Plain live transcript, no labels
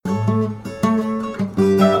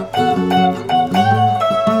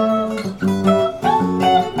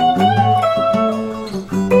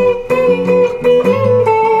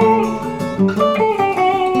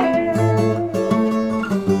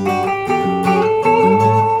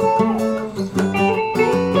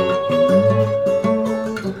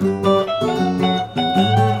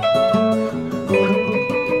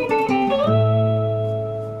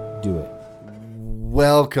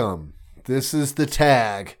welcome. This is the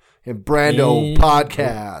Tag and Brando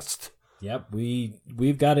podcast. Yep,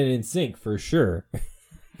 we've got it in sync for sure.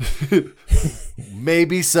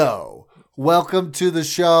 Maybe so. Welcome to the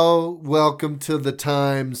show. Welcome to the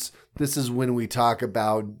times. This is when we talk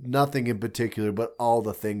about nothing in particular, but all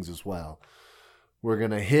the things as well. We're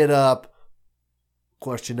going to hit up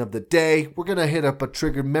question of the day. We're going to hit up a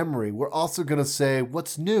triggered memory. We're also going to say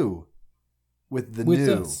what's new with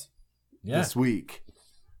new this week.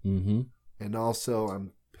 Mm-hmm. And also,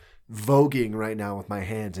 I'm voguing right now with my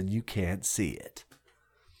hands, and you can't see it.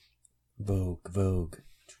 Vogue.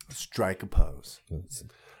 Strike a pose.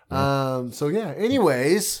 So yeah.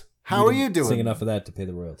 Anyways, how are you doing? Sing enough of that to pay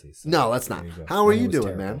the royalties. So no, that's not. How are you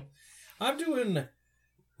doing, terrible. Man? I'm doing.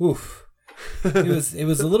 Oof. It was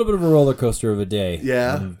a little bit of a roller coaster of a day.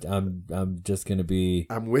 Yeah. I'm just gonna be.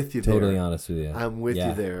 I'm with you. Totally honest with you. I'm with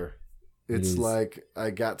you there. It's like I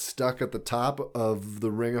got stuck at the top of the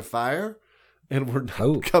ring of fire, and we're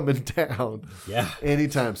not coming down. Yeah.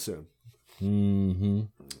 Anytime soon. Mm-hmm.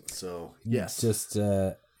 So yes. Just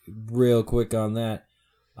real quick on that,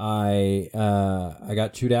 I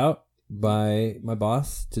got chewed out by my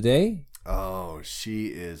boss today. Oh, she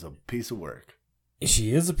is a piece of work.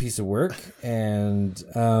 She is a piece of work, and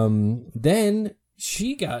then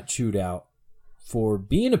she got chewed out for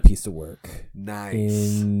being a piece of work.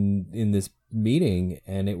 Nice. In this meeting,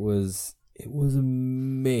 and it was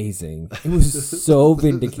amazing. It was so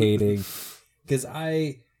vindicating because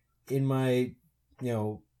I, in my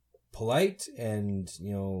polite and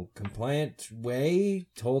compliant way,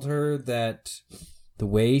 told her that the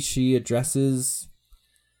way she addresses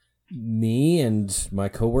me and my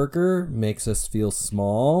coworker makes us feel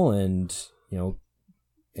small, and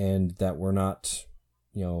and that we're not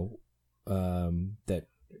that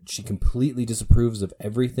she completely disapproves of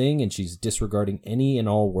everything, and she's disregarding any and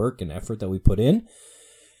all work and effort that we put in,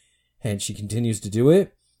 and she continues to do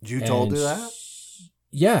it. You told her that?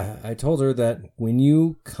 Yeah, I told her that when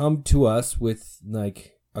you come to us with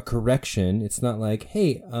like a correction, it's not like,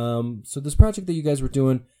 hey, so this project that you guys were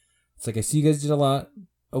doing, it's like, I see you guys did a lot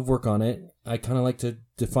of work on it. I kind of like to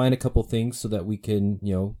define a couple things so that we can,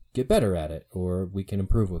 get better at it, or we can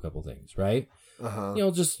improve a couple things, right?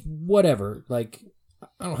 Uh-huh. Just whatever. Like,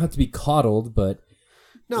 I don't have to be coddled, but...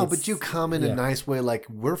 No, but you come in a nice way, like,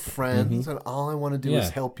 we're friends, and all I want to do is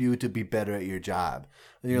help you to be better at your job.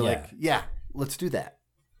 And you're like, yeah, let's do that.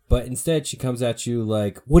 But instead, she comes at you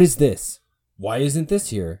like, what is this? Why isn't this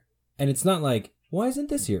here? And it's not like, why isn't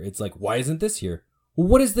this here? It's like, why isn't this here? Well,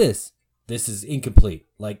 what is this? This is incomplete.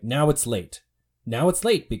 Like, now it's late. Now it's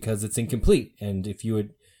late because it's incomplete. And if you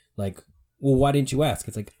would, like, well, why didn't you ask?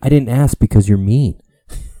 It's like, I didn't ask because you're mean.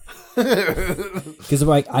 Because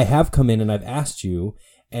like, I have come in and I've asked you,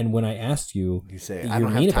 and when I asked you, you say, I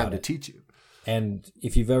don't have time to teach you. And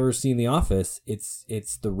if you've ever seen The Office, it's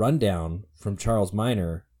the rundown from Charles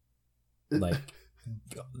Minor, like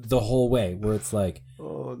the whole way, where it's like,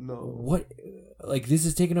 oh no, what? Like, this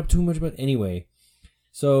is taking up too much. But anyway,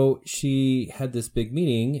 so she had this big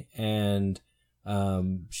meeting, and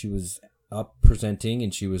she was up presenting,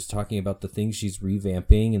 and she was talking about the things she's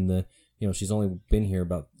revamping, and she's only been here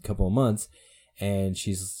about a couple of months, and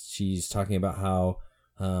she's talking about how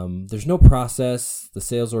there's no process. The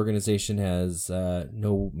sales organization has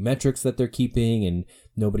no metrics that they're keeping, and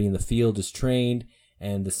nobody in the field is trained.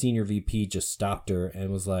 And the senior VP just stopped her and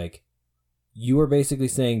was like, you are basically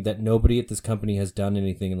saying that nobody at this company has done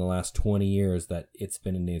anything in the last 20 years that it's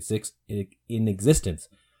been in existence.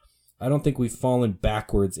 I don't think we've fallen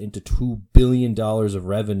backwards into $2 billion of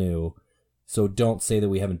revenue, so don't say that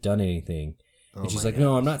we haven't done anything. And she's like,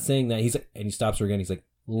 no, I'm not saying that. And he stops her again. He's like,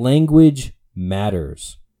 language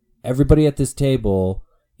matters. Everybody at this table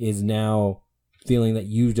is now feeling that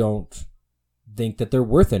you don't think that they're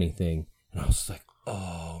worth anything. And I was like,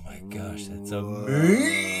 oh my gosh, that's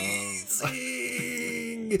amazing.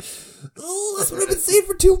 Oh, that's what I've been saying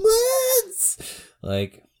for 2 months.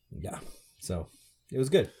 Like, yeah. So it was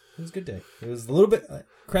good. It was a good day. It was a little bit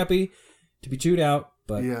crappy to be chewed out,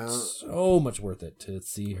 but so much worth it to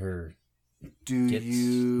see her. Do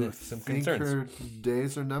you think her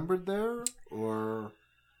days are numbered there, or?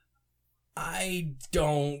 I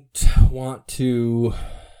don't want to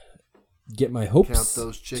get my hopes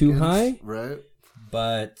too high, right?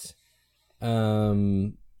 But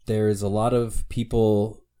there is a lot of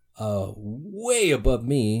people way above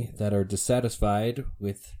me that are dissatisfied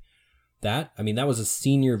with that. I mean, that was a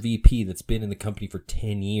senior VP that's been in the company for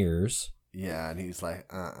 10 years. Yeah, and he's like,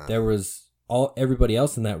 There was everybody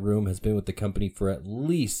else in that room has been with the company for at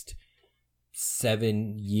least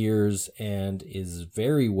 7 years and is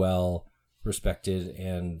very well respected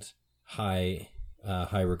and high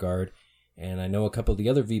high regard. And I know a couple of the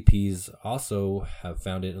other VPs also have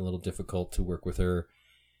found it a little difficult to work with her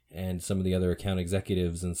and some of the other account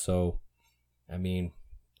executives. And so, I mean,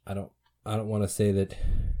 I don't want to say that.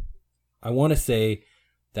 I want to say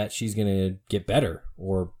that she's going to get better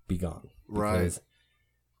or be gone. Right.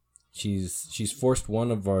 She's forced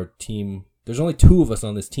one of our team. There's only 2 of us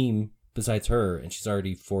on this team besides her, and she's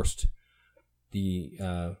already forced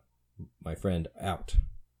my friend out.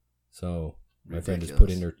 So my friend has put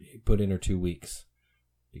in her 2 weeks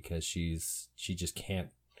because she just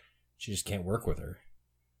can't work with her,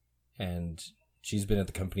 and she's been at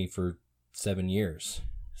the company for 7 years.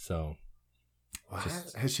 So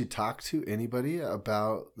has she talked to anybody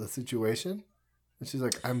about the situation? And she's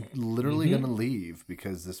like, I'm literally going to leave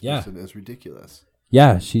because this person is ridiculous.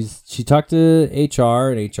 Yeah, she talked to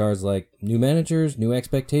HR, and HR's like, new managers, new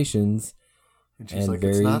expectations. And she's like,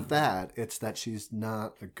 it's not that. It's that she's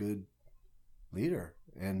not a good leader.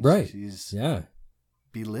 And she's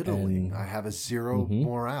belittling. I have a 0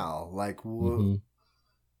 morale. Like,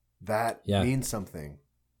 that means something.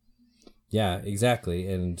 Yeah, exactly.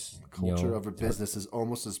 And the culture of a business is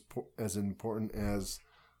almost as important as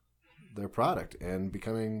their product and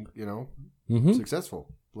becoming,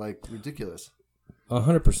 successful. Like, ridiculous.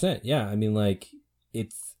 100%. Yeah. I mean, like,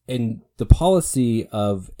 it's, and the policy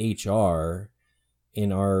of HR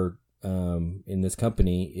in our, in this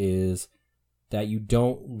company is that you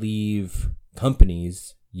don't leave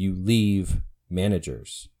companies, you leave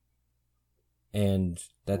managers. And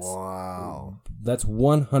that's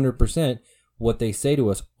 100% what they say to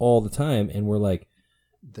us all the time. And we're like,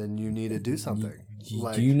 then you need to do something.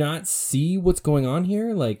 Do you not see what's going on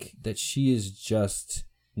here? Like, that she is just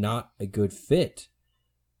not a good fit,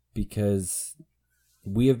 because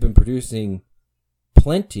we have been producing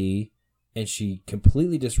plenty and she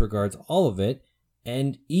completely disregards all of it,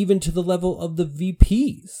 and even to the level of the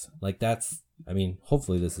VPs. Like, that's, I mean,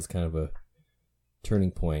 hopefully this is kind of a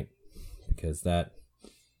turning point, because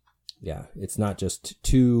it's not just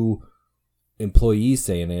 2 employees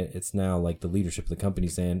saying it. It's now like the leadership of the company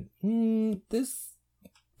saying, this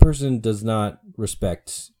person does not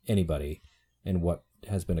respect anybody and what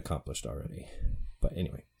has been accomplished already. But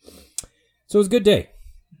anyway, so it was a good day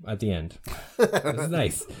at the end. It was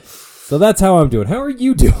nice. So that's how I'm doing. How are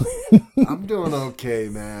you doing? I'm doing okay,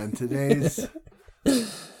 man. Today's,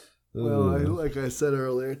 like I said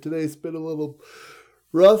earlier, today's been a little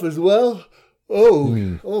rough as well.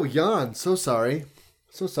 Oh, Jan, so sorry.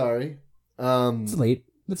 It's late.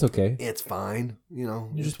 It's okay. It's fine. You're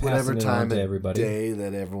just whatever time of everybody. Day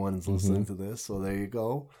that everyone's listening to this. So there you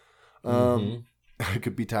go. I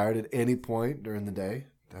could be tired at any point during the day.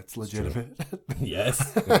 That's legitimate.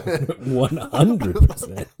 Yes.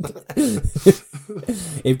 100%.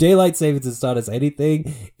 If daylight savings has taught us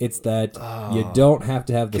anything, it's that you don't have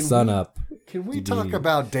to have the sun up. Can we talk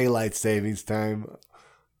about daylight savings time?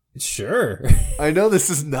 Sure. I know this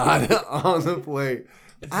is not on the plate.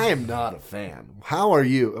 I am not a fan. How are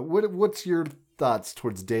you? What's your thoughts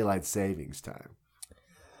towards daylight savings time?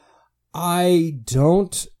 I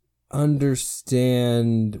don't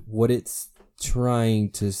understand what it's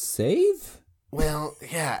trying to save. Well,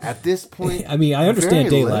 yeah, at this point, I mean, I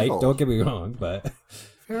understand daylight. Little. Don't get me wrong, but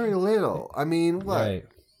very little. I mean, what? Right.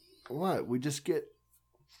 What? We just get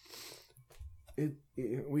it.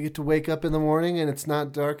 We get to wake up in the morning and it's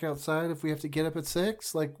not dark outside if we have to get up at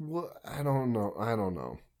 6. Like, what? I don't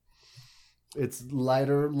know. It's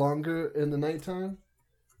lighter, longer in the nighttime.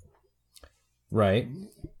 Right.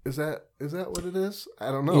 Is that what it is?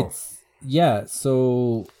 I don't know.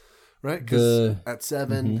 So right, because at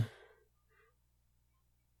 7,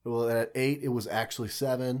 well, at 8 it was actually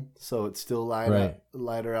 7, so it's still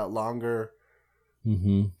lighter out longer.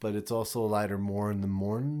 But it's also lighter more in the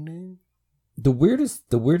morning. The weirdest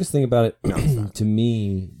thing about it to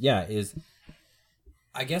me, is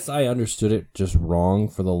I guess I understood it just wrong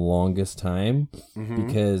for the longest time,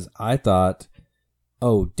 because I thought,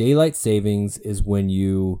 daylight savings is when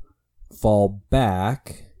you fall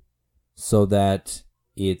back so that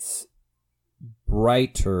it's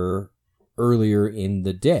brighter earlier in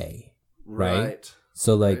the day, right?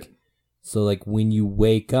 So when you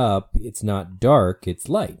wake up, it's not dark, it's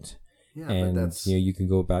light. Yeah, and but that's, you can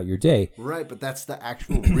go about your day. Right, but that's the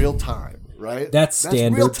actual real time, right? That's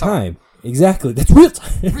standard time. Exactly. That's real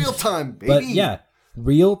time. Real time, baby. But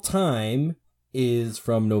real time is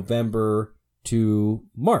from November to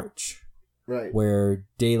March. Right. Where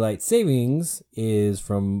daylight savings is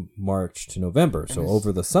from March to November, so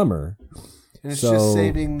over the summer. And it's just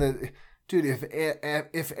saving the... Dude,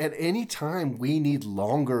 if at any time we need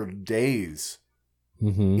longer days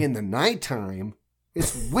in the nighttime...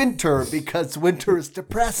 It's winter because winter is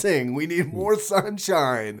depressing. We need more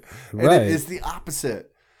sunshine. And Right. it is the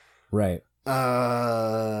opposite. Right.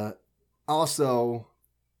 Also,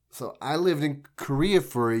 so I lived in Korea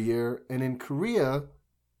for a year, and in Korea,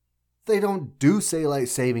 they don't do daylight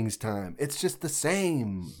savings time. It's just the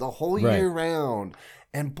same the whole year round.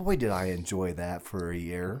 And boy, did I enjoy that for a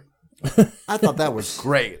year. I thought that was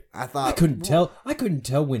great. I couldn't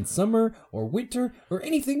tell when summer or winter or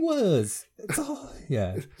anything was. It's all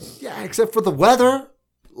Yeah, except for the weather.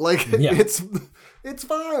 Like Yeah. it's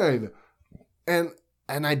fine. And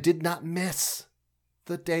I did not miss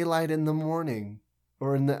the daylight in the morning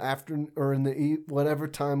or in the afternoon or in the whatever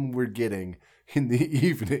time we're getting in the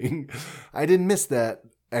evening. I didn't miss that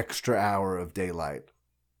extra hour of daylight.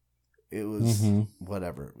 It was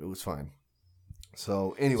whatever. It was fine.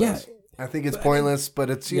 So, anyways, I think it's pointless, but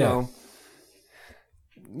it's, you know,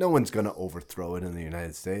 no one's going to overthrow it in the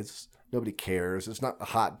United States. Nobody cares. It's not a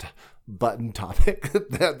hot button topic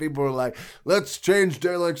that people are like, let's change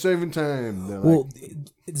daylight saving time. They're well,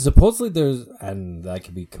 supposedly there's, and I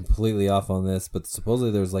could be completely off on this, but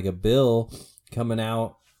supposedly there's like a bill coming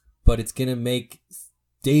out, but it's going to make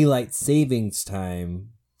daylight savings time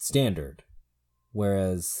standard,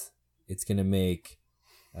 whereas it's going to make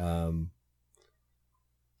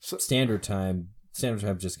standard time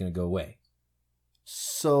just going to go away.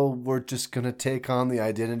 So we're just going to take on the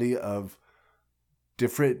identity of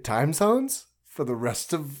different time zones for the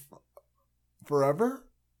rest of forever?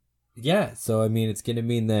 Yeah, so I mean, it's going to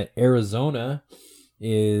mean that Arizona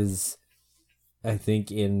is, I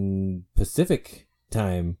think, in Pacific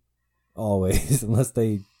time always, unless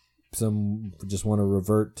they just want to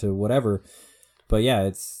revert to whatever. But yeah,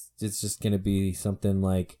 it's just going to be something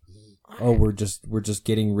like, oh, we're just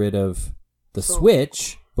getting rid of the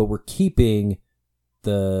switch, but we're keeping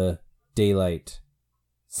the daylight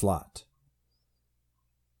slot.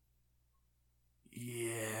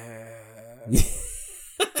 Yeah.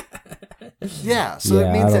 Yeah, so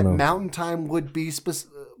it means that Mountain Time would be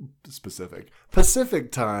specific.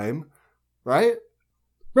 Pacific Time, right?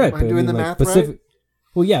 Right. Am I doing the math Pacific, right?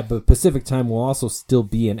 Well, yeah, but Pacific Time will also still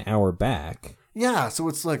be an hour back. Yeah, so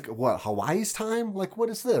it's like, what, Hawaii's time? Like, what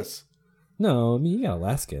is this? No, I mean, you got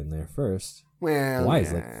Alaska in there first. Well,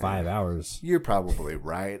 Hawaii's like 5 hours. You're probably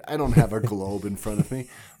right. I don't have a globe in front of me.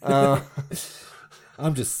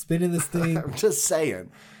 I'm just spinning this thing. I'm just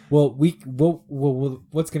saying. Well,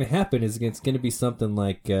 what's going to happen is it's going to be something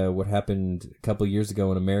like what happened a couple years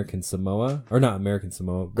ago in American Samoa, or not American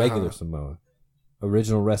Samoa, regular Samoa,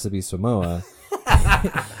 original recipe Samoa,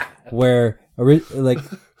 where like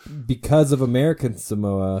because of American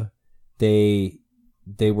Samoa, they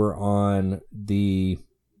were on the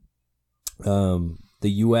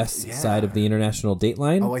U.S. side of the international date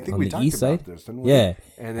line. Oh, I think on we the talked east about side. this, didn't we? Yeah,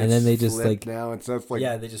 and then they just like now it's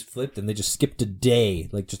like they just flipped and they just skipped a day,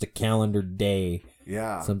 like just a calendar day.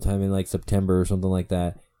 Yeah, sometime in like September or something like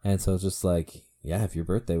that. And so it's just like, yeah, if your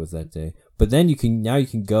birthday was that day, but then you can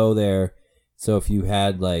go there. So if you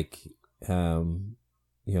had like,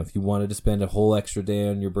 if you wanted to spend a whole extra day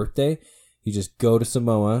on your birthday, you just go to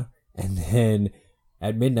Samoa, and then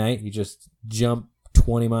at midnight you just jump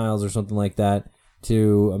 20 miles or something like that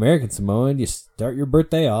to American Samoa, and you start your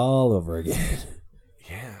birthday all over again.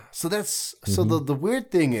 Yeah. So that's so the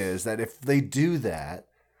weird thing is that if they do that,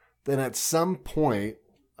 then at some point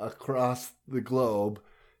across the globe,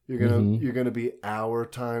 you're gonna be our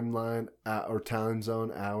timeline, our time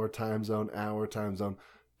zone, our time zone, our time zone,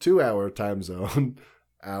 2 hour time zone,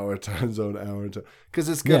 our time zone, our time, because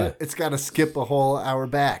it's got to skip a whole hour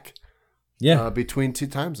back. Yeah. Between two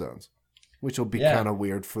time zones, which will be kind of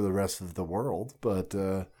weird for the rest of the world, but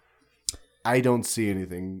I don't see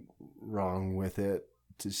anything wrong with it.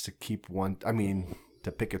 Just to keep one, I mean,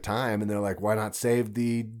 to pick a time, and they're like, why not save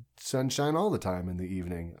the sunshine all the time in the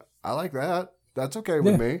evening? I like that. That's okay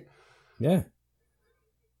with me. Yeah.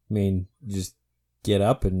 I mean, you just get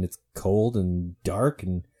up and it's cold and dark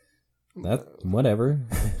and that whatever.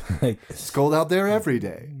 Like, it's cold out there every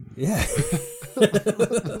day. Yeah.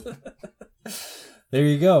 There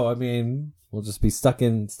you go. I mean, we'll just be stuck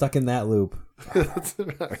in that loop. That's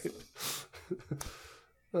right.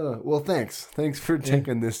 Well, thanks for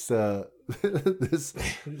taking this this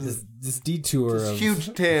detour, this of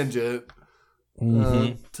huge tangent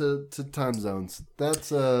to time zones.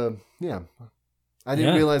 That's I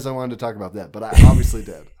didn't realize I wanted to talk about that, but I obviously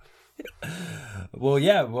did. Well,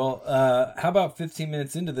 yeah. Well, how about 15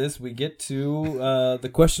 minutes into this, we get to the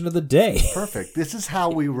question of the day. Perfect. This is how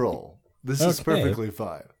we roll. This is perfectly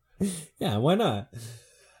fine. Yeah, why not?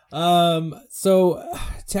 So,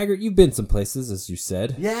 Taggart, you've been some places, as you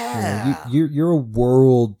said. Yeah. You're a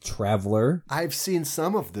world traveler. I've seen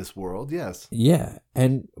some of this world, yes. Yeah.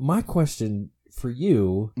 And my question for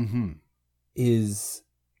you Mm-hmm. is,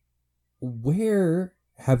 where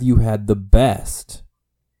have you had the best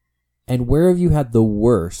and where have you had the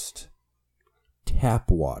worst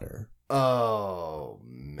tap water? Oh,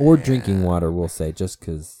 man. Or drinking water, we'll say, just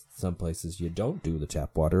because some places you don't do the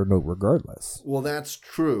tap water, no, regardless. Well, that's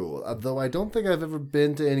true. Though I don't think I've ever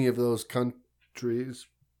been to any of those countries.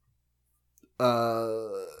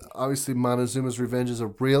 Obviously, Montezuma's Revenge is a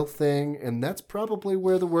real thing, and that's probably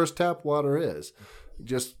where the worst tap water is,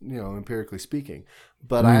 just, empirically speaking.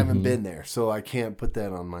 But I haven't been there, so I can't put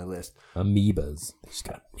that on my list. Amoebas. There's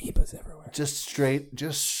got amoebas everywhere. Just straight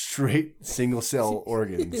single cell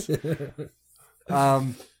organs.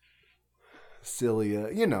 Cilia,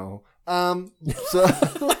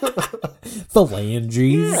 So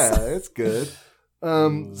Phalanges. yeah, it's good.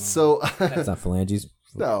 So That's not phalanges.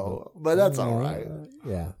 no, but that's all right.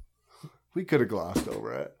 Yeah. We could have glossed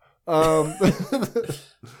over it.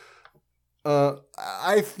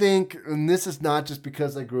 I think, and this is not just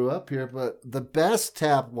because I grew up here, but the best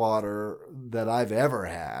tap water that I've ever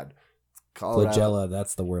had, Flagella,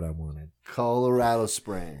 that's the word I wanted. Colorado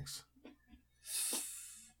Springs.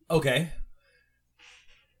 Okay.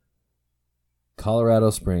 Colorado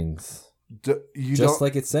Springs. Just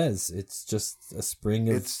like it says, it's just a spring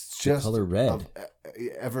of it's just color red.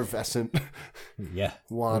 Effervescent Yeah.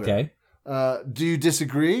 water. Okay. Do you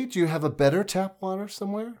disagree? Do you have a better tap water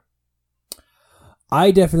somewhere?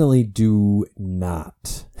 I definitely do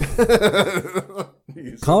not.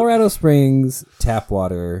 Colorado Springs tap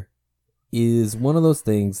water is one of those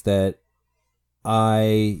things that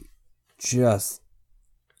I just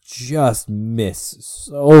miss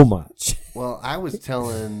so much. Well, I was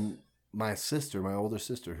telling my older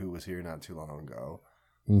sister, who was here not too long ago,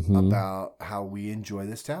 about how we enjoy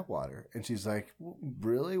this tap water, and she's like,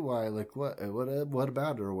 "Really? Why? Like, what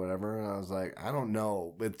about it or whatever?" And I was like, "I don't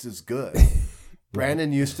know. It's just good."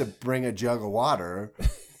 Brandon used to bring a jug of water,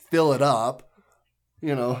 fill it up,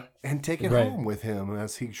 and take it home with him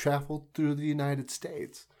as he traveled through the United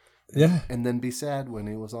States. Yeah. And then be sad when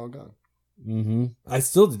he was all gone. Mm-hmm. I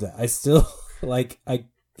still do that. I still, I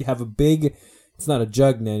have a big, it's not a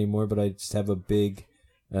jug anymore, but I just have a big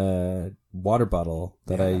water bottle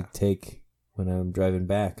that I take when I'm driving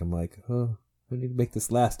back. I'm like, oh, I need to make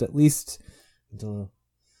this last at least until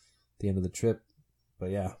the end of the trip. But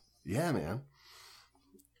yeah. Yeah, man.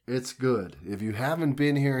 It's good. If you haven't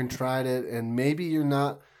been here and tried it, and maybe you're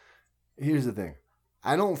not... Here's the thing.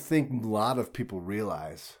 I don't think a lot of people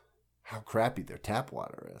realize how crappy their tap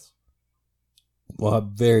water is. Well,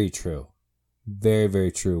 very true. Very,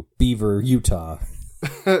 very true. Beaver, Utah.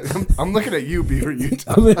 I'm looking at you, Beaver,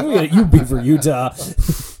 Utah. I'm looking at you, Beaver, Utah.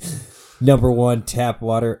 Number one tap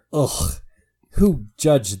water. Ugh. Who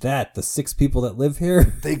judged that? The 6 people that live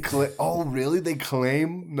here? Oh, really? They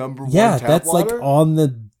claim number one yeah, tap that's water? like on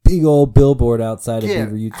the big old billboard outside of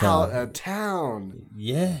Beaver, Utah. Out of town.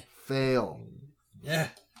 Yeah. Fail. Yeah.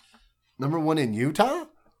 Number one in Utah?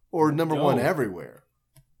 Or number one everywhere?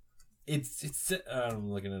 It's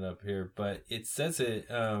I'm looking it up here, but it says it.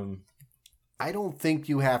 I don't think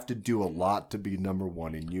you have to do a lot to be number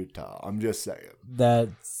one in Utah. I'm just saying.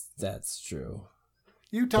 That's true.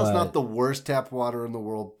 Utah's not the worst tap water in the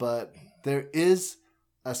world, but there is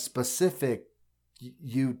a specific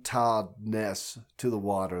Utah-ness to the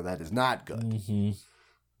water that is not good. Mm-hmm.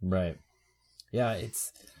 Right. Yeah,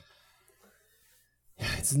 it's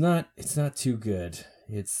not too good.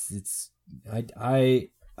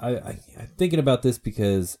 I'm thinking about this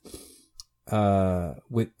because now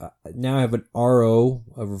I have an RO,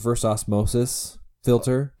 a reverse osmosis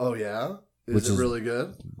filter. Oh yeah? Is it really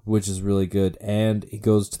good? Which is really good, and it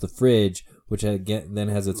goes to the fridge, which again then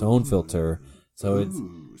has its own filter. So it's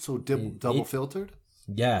double filtered.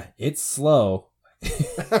 Yeah, it's slow.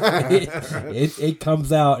 it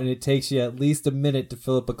comes out and it takes you at least a minute to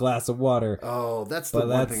fill up a glass of water. Oh, that's the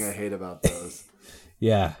one thing I hate about those.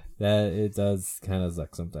 Yeah, that it does kind of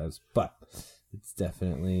suck sometimes, but it's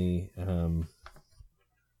definitely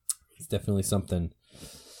something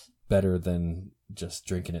better than just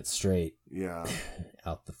drinking it straight. Yeah,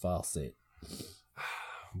 out the faucet.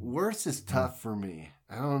 Worse is tough for me.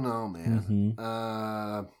 I don't know, man.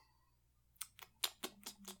 Mm-hmm.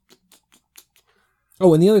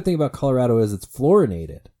 Oh, and the other thing about Colorado is it's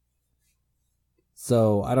fluorinated.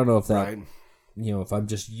 So I don't know if that, right. If I'm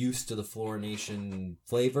just used to the fluorination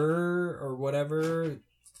flavor or whatever,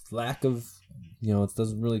 lack of, it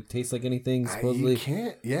doesn't really taste like anything, supposedly. You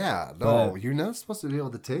can't, yeah. No, you're not supposed to be able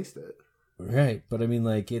to taste it. Right, but I mean,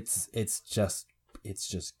 like it's just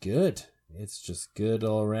good. It's just good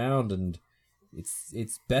all around, and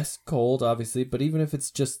it's best cold, obviously. But even if it's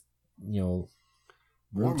just room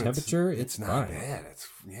Warm, temperature, it's not fine. bad.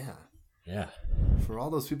 Yeah. For all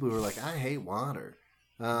those people who are like, I hate water,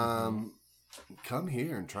 come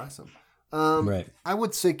here and try some. Right. I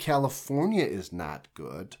would say California is not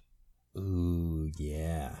good. Ooh,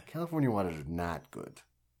 yeah. California water is not good.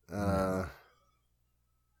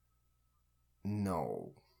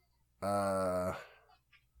 No. I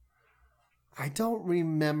don't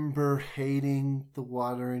remember hating the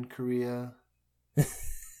water in Korea.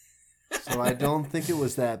 So I don't think it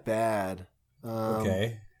was that bad.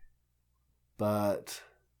 Okay. But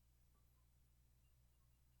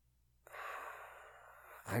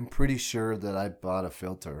I'm pretty sure that I bought a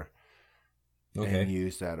filter and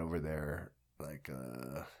used that over there. Like,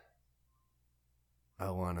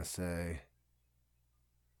 I want to say.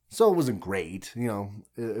 So it wasn't great. It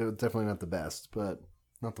was definitely not the best, but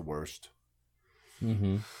not the worst.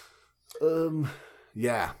 Mm-hmm.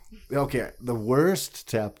 Yeah. Okay. The worst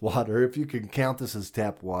tap water, if you can count this as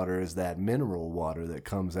tap water, is that mineral water that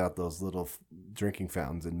comes out those little drinking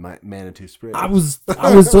fountains in Manitou Springs. I was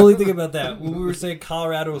totally thinking about that when we were saying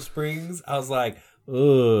Colorado Springs. I was like,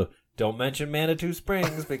 ugh, don't mention Manitou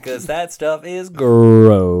Springs because that stuff is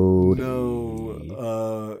gross.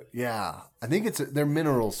 No. Yeah. I think they're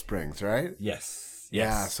mineral springs, right? Yes.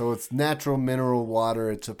 Yeah. So it's natural mineral water.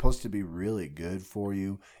 It's supposed to be really good for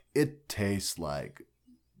you. It tastes like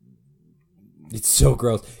it's so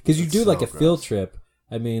gross because you do like a gross. field trip.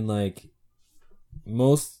 I mean, like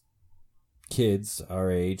most kids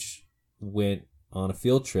our age went on a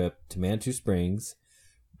field trip to Manitou Springs,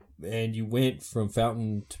 and you went from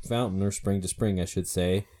fountain to fountain or spring to spring, I should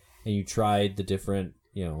say, and you tried the different,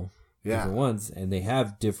 different ones, and they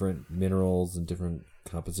have different minerals and different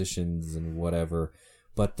compositions and whatever.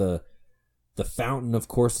 But the fountain, of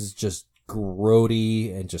course, is just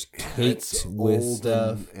grody and just caked with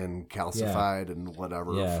stuff and calcified and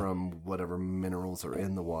whatever from whatever minerals are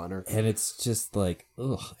in the water, and it's just like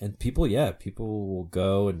ugh. And people will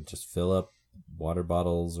go and just fill up water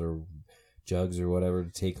bottles or jugs or whatever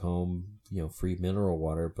to take home, free mineral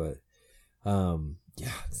water. But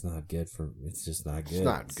it's not good it's just not good. It's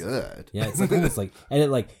not good. Yeah, it's like almost like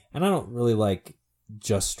and I don't really like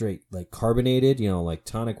just straight like carbonated, like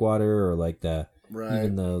tonic water or like the. Right.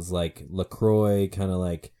 Even those like LaCroix kind of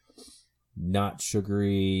like not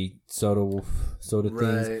sugary soda things.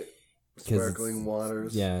 Right. Sparkling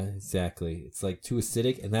waters. Yeah, exactly. It's like too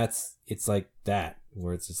acidic, and it's like that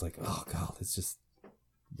where it's just like, oh god, it's just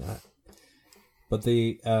not. But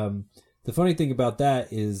the funny thing about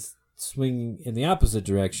that is swinging in the opposite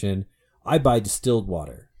direction. I buy distilled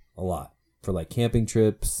water a lot for like camping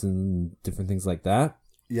trips and different things like that.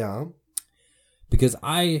 Yeah. Because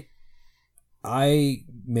I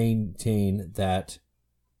maintain that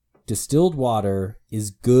distilled water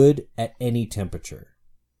is good at any temperature.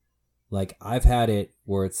 Like, I've had it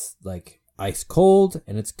where it's like ice cold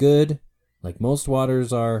and it's good, like most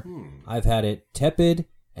waters are. I've had it tepid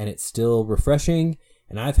and it's still refreshing.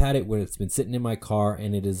 And I've had it when it's been sitting in my car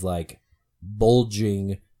and it is like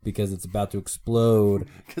bulging because it's about to explode.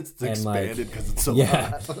 Because it's expanded because it's so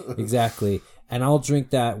hot. Exactly. And I'll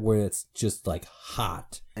drink that where it's just like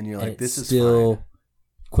hot. And you're like, this is still fine.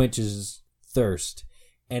 Quenches thirst.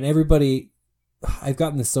 And everybody, I've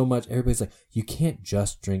gotten this so much. Everybody's like, you can't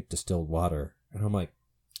just drink distilled water. And I'm like,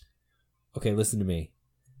 okay, listen to me.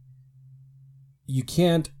 You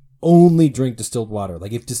can't only drink distilled water.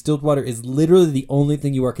 Like, if distilled water is literally the only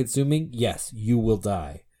thing you are consuming, yes, you will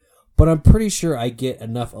die. But I'm pretty sure I get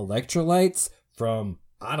enough electrolytes from,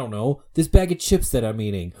 I don't know, this bag of chips that I'm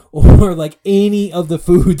eating, or like any of the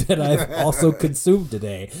food that I've also consumed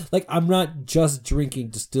today. Like, I'm not just drinking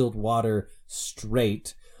distilled water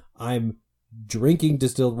straight. I'm drinking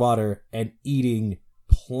distilled water and eating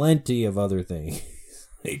plenty of other things.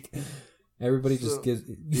 Like, everybody just gives...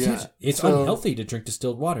 Yeah, it's unhealthy to drink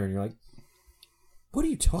distilled water, and you're like, what are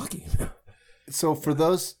you talking about? So for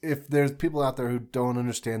those, if there's people out there who don't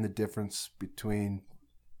understand the difference between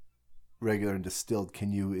regular and distilled,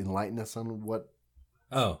 can you enlighten us on what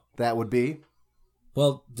that would be?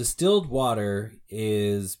 Well, distilled water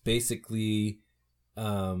is basically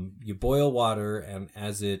you boil water, and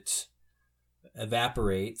as it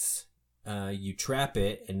evaporates, you trap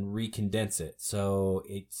it and recondense it. So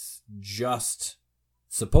it's just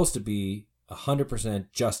supposed to be 100%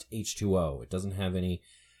 just H2O. It doesn't have any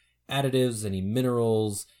additives, any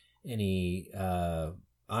minerals, any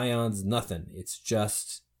ions, nothing. It's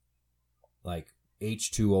just like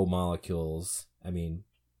H2O molecules. I mean,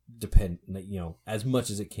 as much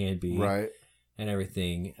as it can be. Right. And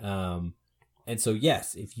everything. And so,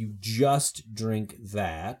 yes, if you just drink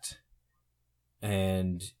that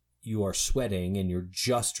and you are sweating and you're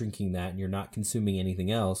just drinking that and you're not consuming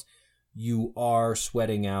anything else, you are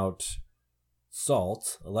sweating out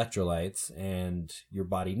salt, electrolytes, and your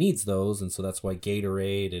body needs those. And so that's why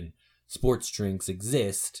Gatorade and sports drinks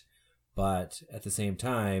exist. But at the same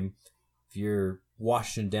time, if you're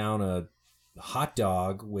washing down a hot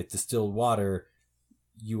dog with distilled water,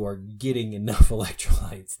 you are getting enough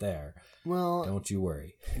electrolytes there. Well, don't you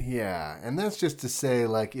worry. Yeah, and that's just to say,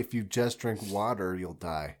 like, if you just drink water, you'll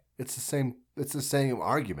die. It's the same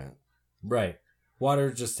argument. Right.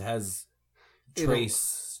 Water just has trace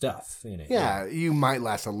stuff in it. Yeah, you might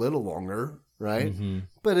last a little longer, right? Mm-hmm.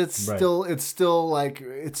 But it's still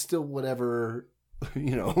whatever,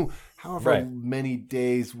 however many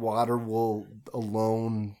days water will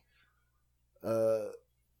alone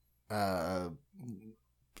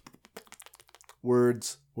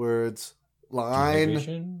words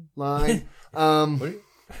line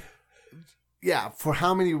yeah, for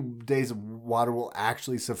how many days of water will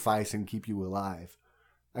actually suffice and keep you alive.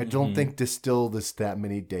 I don't think distilled is that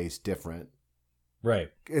many days different.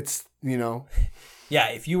 Right. It's, Yeah,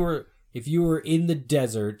 if you were in the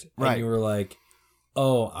desert and you were like,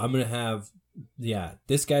 oh, I'm going to have,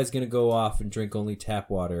 this guy's going to go off and drink only tap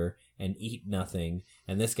water and eat nothing,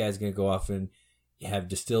 and this guy's going to go off and have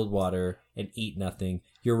distilled water and eat nothing.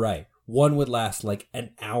 You're right. One would last like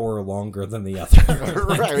an hour longer than the other.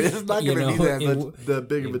 Right. It's not going to be that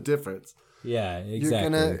big of a difference. Yeah,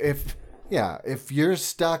 exactly. You're going to, if you're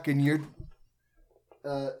stuck and you're,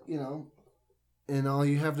 and all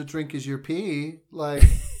you have to drink is your pee, like.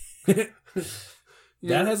 That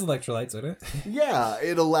has electrolytes in it. Yeah,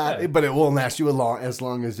 it'll last, but it won't last you as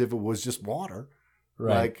long as if it was just water.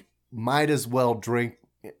 Right. Like, might as well drink.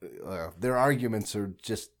 Their arguments are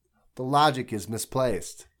just, the logic is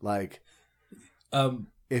misplaced. Like,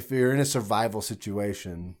 if you're in a survival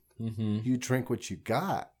situation, you drink what you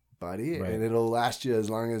got, buddy, and it'll last you as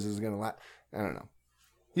long as it's going to last. I don't know.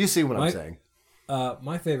 You see what I'm saying.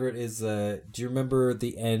 My favorite is, do you remember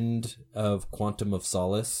the end of Quantum of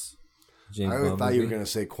Solace? James Bond thought movie? you were going to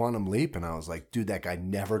say Quantum Leap, and I was like, dude, that guy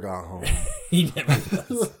never got home. He never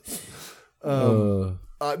does. No.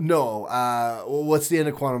 What's the end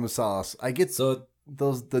of Quantum of Solace? I get the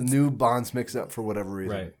new Bonds mixed up for whatever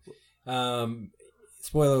reason. Right.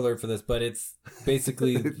 Spoiler alert for this, but it's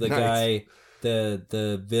basically the guy,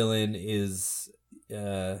 the villain is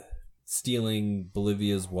stealing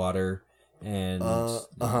Bolivia's water and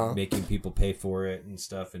making people pay for it and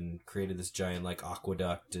stuff, and created this giant like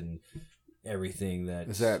aqueduct and everything. That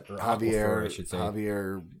is that Javier? I should say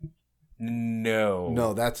Javier.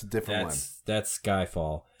 No, that's a different one. That's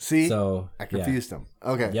Skyfall. See, so I confused them.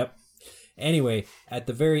 Okay. Yep. Anyway, at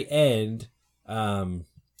the very end,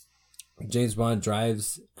 James Bond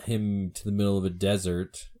drives him to the middle of a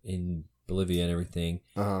desert in Bolivia and everything,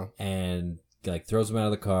 and like throws him out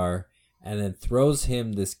of the car, and then throws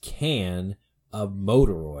him this can of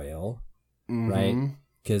motor oil, right?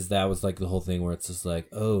 Because that was like the whole thing where it's just like,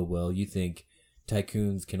 oh, well, you think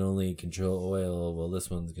tycoons can only control oil, well, this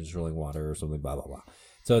one's controlling water or something, blah, blah, blah.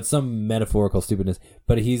 So it's some metaphorical stupidness,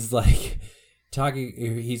 but he's like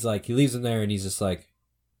he leaves him there, and he's like,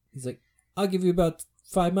 I'll give you about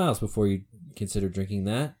 5 miles before you consider drinking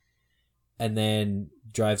that. And then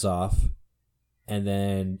drives off, and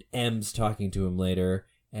then M's talking to him later,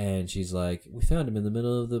 and she's like, we found him in the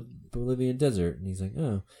middle of the Bolivian desert. And he's like,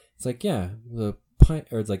 oh. It's like, yeah,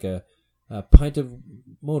 it's like a pint of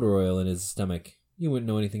motor oil in his stomach. You wouldn't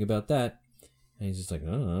know anything about that. And he's just like, oh,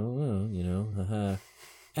 I don't know,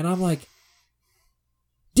 And I'm like,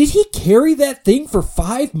 did he carry that thing for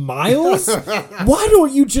 5 miles? Why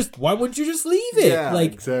wouldn't you just leave it? Yeah,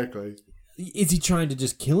 exactly. Is he trying to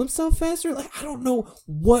just kill himself faster? Like, I don't know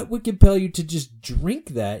what would compel you to just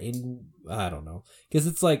drink that. I don't know. Because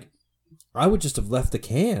it's like, I would just have left the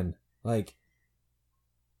can. Like,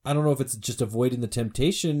 I don't know if it's just avoiding the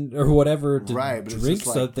temptation or whatever to but drink it's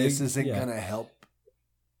like, something. This isn't going to help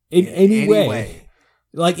in any way.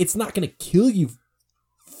 Like, it's not going to kill you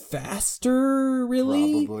faster,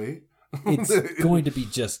 really. Probably. It's going to be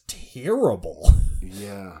just terrible.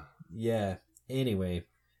 Yeah. Anyway.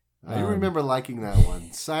 I remember liking that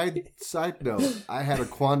one. Side note, I had a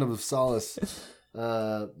Quantum of Solace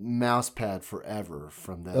mouse pad forever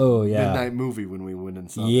from that midnight movie when we went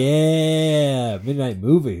and saw it. Midnight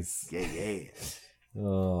movies. Yeah.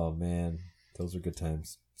 Oh, man. Those are good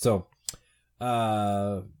times. So,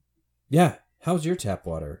 how's your tap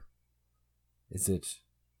water? Is it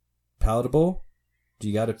palatable? Do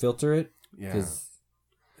you got to filter it? Yeah.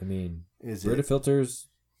 I mean, Is Brita it? filters,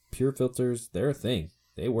 pure filters, they're a thing.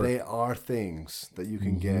 They work. They are things that you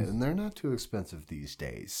can get, and they're not too expensive these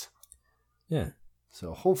days. Yeah.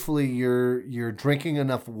 So hopefully you're drinking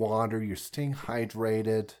enough water, you're staying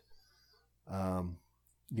hydrated.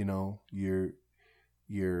 You know, your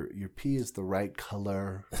pee is the right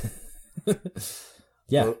color.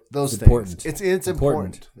 Yeah. Those it's things. important. It's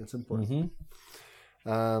important. It's important.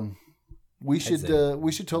 Mm-hmm. We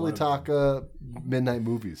should totally talk midnight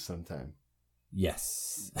movies sometime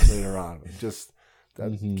Yes. later on. Just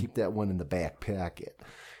keep that one in the back pocket.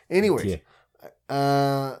 Anyways,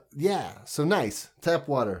 yeah. So nice tap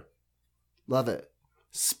water, love it.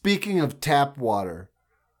 Speaking of tap water,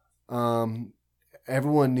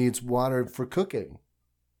 everyone needs water for cooking.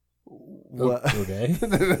 What? Okay.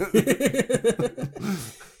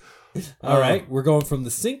 All right, we're going from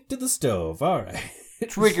the sink to the stove. All right.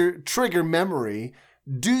 Trigger memory.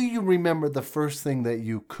 Do you remember the first thing that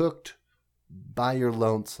you cooked by your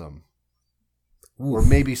lonesome? Oof. Or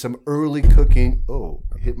maybe some early cooking. Oh,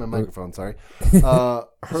 I hit my microphone. Sorry.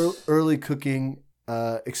 Early cooking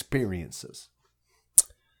experiences.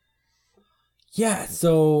 Yeah,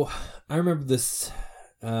 so I remember this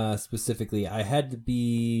specifically. I had to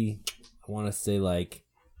be, I want to say like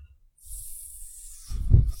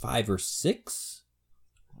 5 or 6.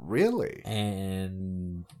 Really?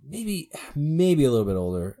 And maybe a little bit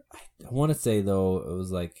older. I want to say though it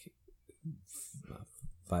was like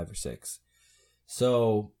 5 or 6.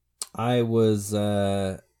 So I was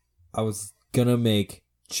gonna make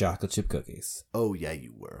chocolate chip cookies. Oh yeah,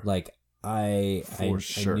 you were. Like I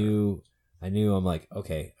sure. I knew I'm like,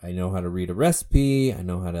 okay, I know how to read a recipe. I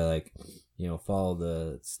know how to like, follow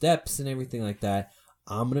the steps and everything like that.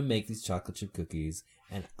 I'm gonna make these chocolate chip cookies,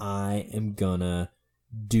 and I am gonna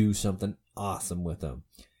do something awesome with them.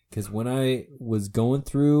 Because when I was going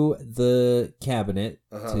through the cabinet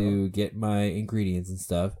to get my ingredients and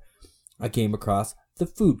stuff, I came across the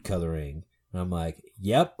food coloring. And I'm like,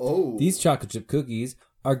 yep, these chocolate chip cookies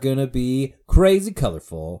are going to be crazy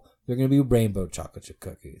colorful. They're going to be rainbow chocolate chip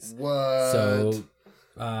cookies. What? So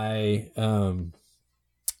I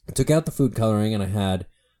took out the food coloring, and I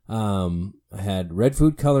had red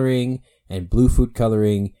food coloring and blue food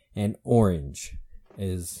coloring and orange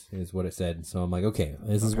is what it said. So I'm like, okay,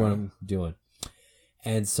 this is what I'm doing.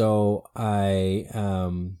 And so I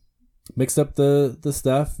mixed up the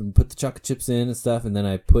stuff and put the chocolate chips in and stuff, and then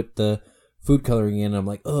I put the food coloring in. And I'm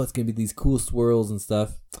like, oh, it's gonna be these cool swirls and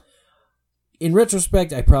stuff. In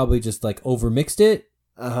retrospect, I probably just like overmixed it,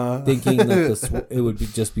 thinking that it would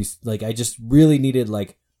just be like I just really needed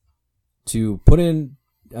like to put in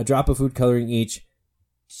a drop of food coloring each,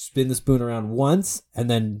 spin the spoon around once, and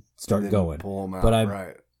then start going. Pull them out, but I'm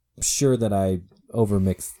right. sure that I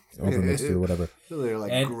overmixed or whatever. So they're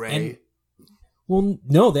like gray. Well,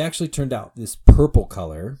 no, they actually turned out this purple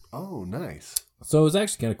color. Oh, nice. So it was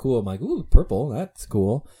actually kind of cool. I'm like, ooh, purple, that's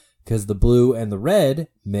cool. Because the blue and the red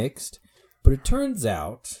mixed. But it turns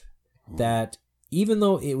out that even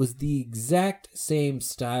though it was the exact same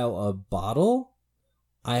style of bottle,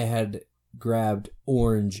 I had grabbed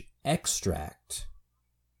orange extract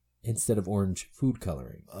instead of orange food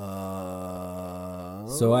coloring.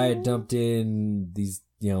 So I had dumped in these,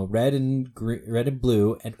 red and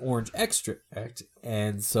blue and orange extract,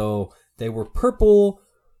 and so they were purple,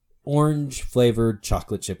 orange flavored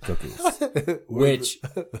chocolate chip cookies, which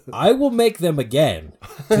I will make them again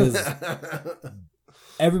because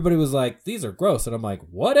everybody was like, "These are gross," and I'm like,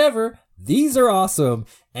 "Whatever, these are awesome."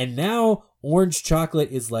 And now orange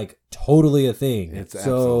chocolate is like totally a thing. It's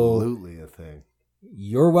absolutely a thing.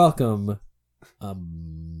 You're welcome,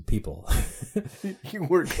 people.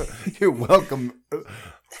 You're welcome.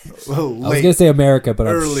 I was gonna say America, but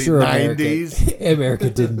I'm sure 90s. America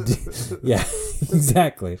didn't. Yeah,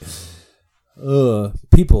 exactly.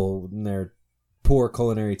 People and their poor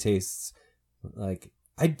culinary tastes. Like,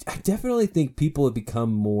 I definitely think people have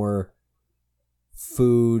become more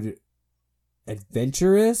food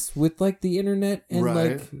adventurous with like the internet and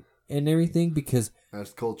like and everything, because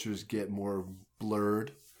as cultures get more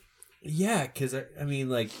blurred. Yeah, because I mean,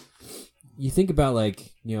 like, you think about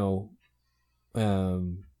like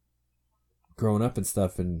growing up and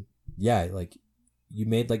stuff, and yeah, like you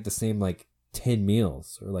made like the same like 10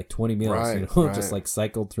 meals or like 20 meals, just like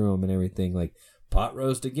cycled through them and everything, like pot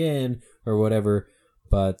roast again or whatever.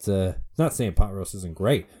 But not saying pot roast isn't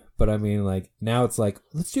great, but I mean, like, now it's like,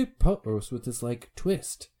 let's do pot roast with this like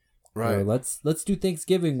twist, right? Or let's do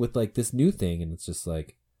Thanksgiving with like this new thing, and it's just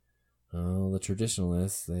like, oh, the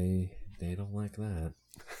traditionalists, they don't like that.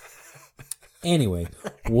 Anyway,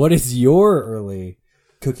 what is your early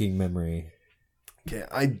cooking memory? Okay,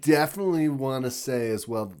 I definitely want to say as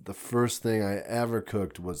well that the first thing I ever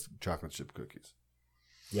cooked was chocolate chip cookies.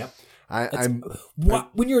 Yep. I'm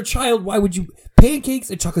When you're a child, why would you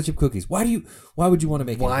pancakes and chocolate chip cookies? Why would you want to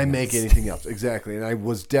make? Why anything make else? anything else? Exactly. And I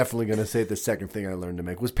was definitely going to say the second thing I learned to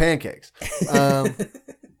make was pancakes.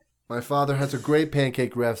 My father has a great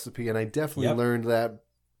pancake recipe, and I definitely learned that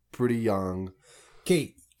pretty young.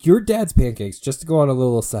 Okay, your dad's pancakes. Just to go on a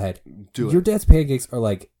little aside, Do it. your dad's pancakes are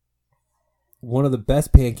like one of the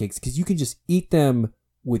best pancakes because you can just eat them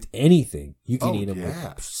with anything. You can eat them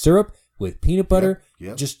with syrup, with peanut butter.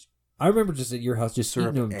 Yep. Just I remember just at your house just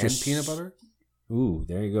Syrup eating them and just peanut butter. Ooh,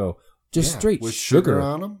 there you go. Just straight with sugar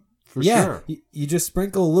on them. For sure. You just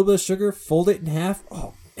sprinkle a little bit of sugar, fold it in half.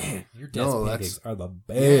 Oh man, your dad's pancakes are the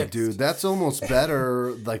best. Yeah, dude, that's almost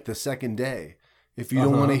better. Like the second day. If you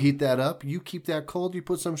don't want to heat that up, you keep that cold. You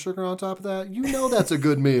put some sugar on top of that. You know that's a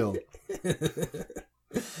good meal.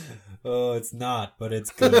 Oh, it's not, but it's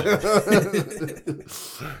good.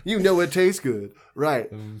 You know it tastes good,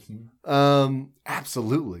 right? Mm-hmm.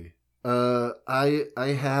 Absolutely.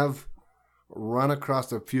 I have run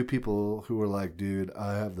across a few people who were like, dude,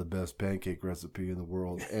 I have the best pancake recipe in the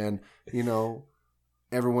world. And, you know,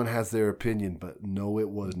 everyone has their opinion, but no, it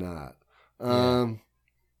was not.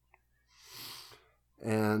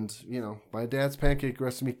 And, you know, my dad's pancake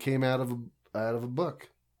recipe came out of a book.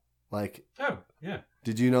 Like, oh, yeah.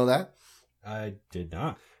 Did you know that? I did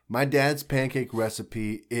not. My dad's pancake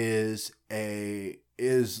recipe is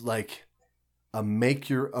like a make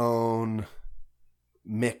your own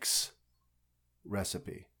mix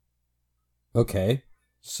recipe. Okay.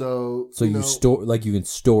 So you can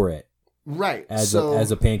store it. Right. As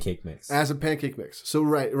a pancake mix. As a pancake mix. So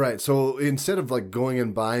right. So instead of like going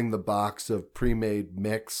and buying the box of pre-made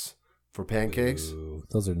mix for pancakes, ooh,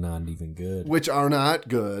 those are not even good. Which are not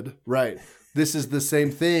good. Right. This is the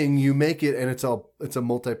same thing. You make it and it's a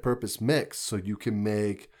multi-purpose mix. So you can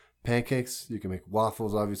make pancakes, you can make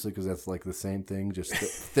waffles obviously because that's like the same thing, just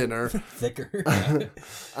thinner. Thicker.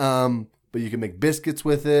 But you can make biscuits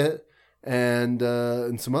with it and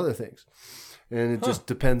some other things. And it just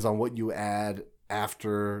depends on what you add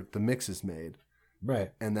after the mix is made.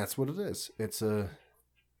 Right. And that's what it is. It's a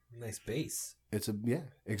nice base. Yeah,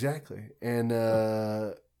 exactly. And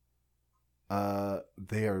they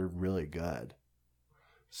are really good.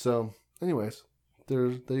 So, anyways,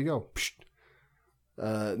 there you go.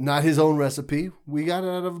 Not his own recipe. We got it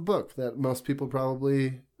out of a book that most people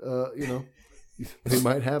probably, they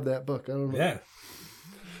might have that book. I don't know. Yeah.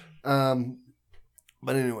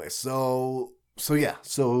 But anyway, so yeah,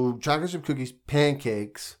 so chocolate chip cookies,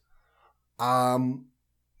 pancakes. I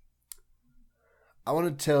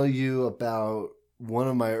want to tell you about one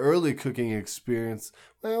of my early cooking experience.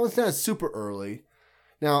 Well, it's not super early.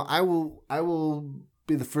 Now, I will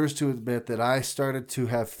be the first to admit that I started to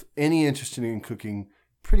have any interest in cooking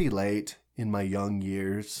pretty late in my young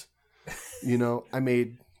years. You know, I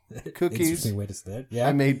made cookies. Interesting way to say it. Yeah.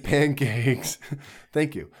 I made pancakes.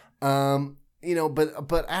 Thank you. You know,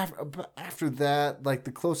 but after that, like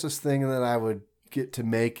the closest thing that I would get to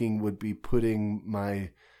making would be putting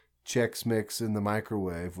my Chex Mix in the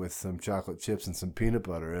microwave with some chocolate chips and some peanut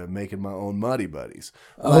butter and making my own Muddy Buddies.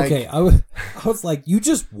 Okay, I was like, you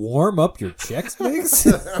just warm up your Chex Mix?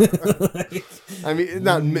 I mean,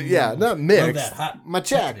 not mixed. My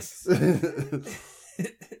Chex.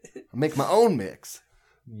 I make my own mix.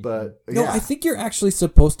 But no, I think you're actually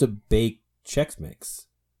supposed to bake Chex Mix.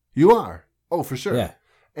 You are. Oh, for sure. Yeah.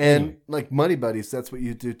 And like Muddy Buddies, that's what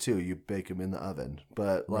you do too. You bake them in the oven.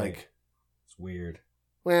 But like, it's weird.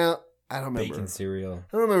 Well, I don't remember. Baking cereal.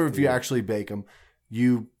 I don't remember if you actually bake them.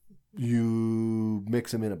 You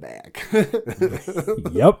mix them in a bag.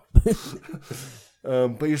 Yep.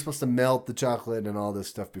 But you're supposed to melt the chocolate and all this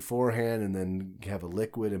stuff beforehand, and then have a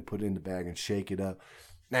liquid and put it in the bag and shake it up.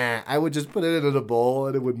 Nah, I would just put it in a bowl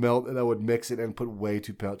and it would melt, and I would mix it and put way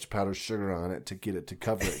too much powdered sugar on it to get it to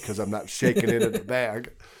cover it because I'm not shaking it in the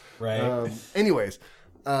bag. Right. Anyways,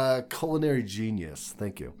 culinary genius.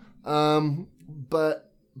 Thank you. But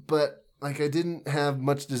like I didn't have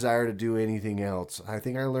much desire to do anything else. I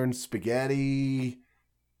think I learned spaghetti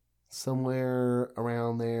somewhere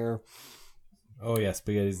around there. Oh yeah,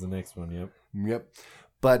 spaghetti's the next one. Yep.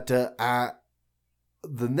 But the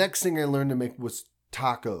next thing I learned to make was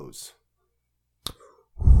tacos.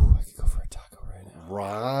 Ooh, I could go for a taco right now.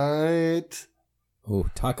 Right. Oh,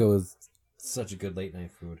 taco is such a good late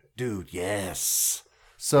night food, dude. Yes.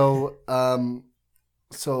 So I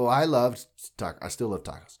loved tacos. I still love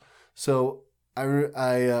tacos. So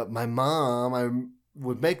my mom, I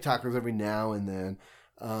would make tacos every now and then.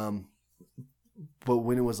 But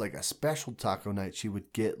when it was like a special taco night, she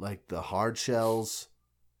would get like the hard shells.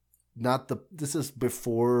 This is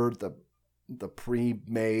before the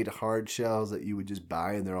pre-made hard shells that you would just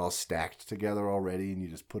buy, and they're all stacked together already, and you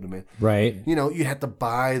just put them in. Right. You know, you had to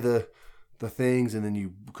buy the things, and then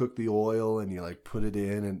you cook the oil, and you like put it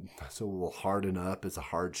in, and so it will harden up. It's a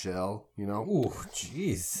hard shell, you know. Ooh,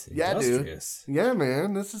 jeez. Yeah, dude. Yeah,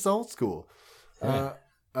 man, this is old school. Yeah.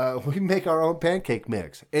 We make our own pancake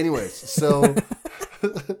mix. Anyways, so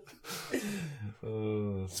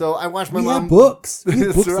so I watched my we mom. have books. We have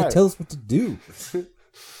That's books right. that tell us what to do.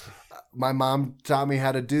 My mom taught me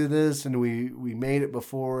how to do this, and we made it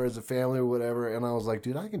before as a family or whatever. And I was like,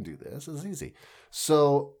 dude, I can do this. It's easy.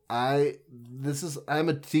 So I'm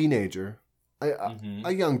a teenager,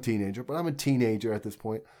 a young teenager, but I'm a teenager at this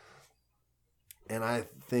point. And I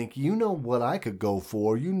think, you know what I could go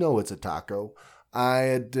for? You know, it's a taco. I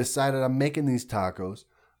had decided I'm making these tacos.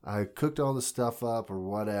 I cooked all the stuff up or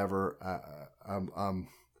whatever. I'm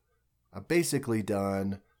basically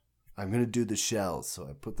done. I'm going to do the shells. So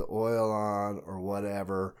I put the oil on or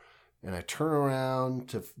whatever, and I turn around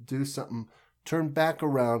to do something, turn back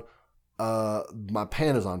around. My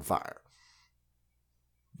pan is on fire.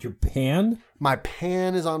 Your pan? My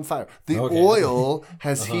pan is on fire. The Okay. oil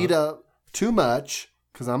has heated up too much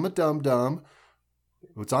because I'm a dum-dum.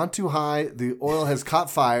 It's on too high. The oil has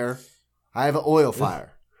caught fire. I have an oil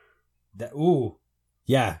fire.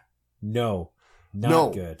 Yeah. No.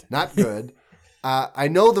 Not good. Not good. I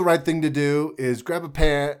know the right thing to do is grab a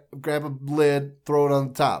pan, grab a lid, throw it on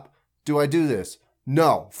the top. Do I do this?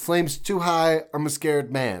 No. Flame's too high. I'm a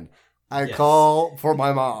scared man. I call for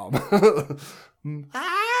my mom.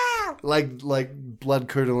 like blood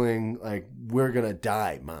curdling, like, we're gonna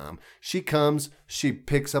die, Mom. She comes, she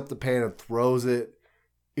picks up the pan and throws it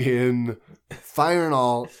in, fire and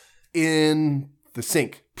all, in the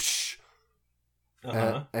sink.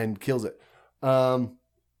 And kills it.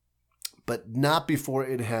 But not before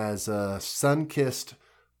it has sun-kissed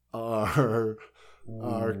our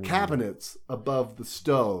cabinets above the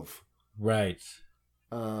stove. Right.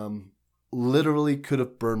 Literally could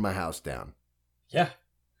have burned my house down. Yeah.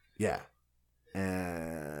 Yeah.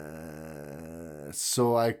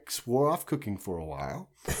 So I swore off cooking for a while.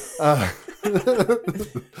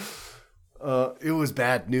 It was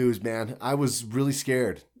bad news, man. I was really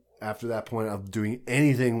scared after that point of doing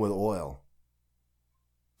anything with oil.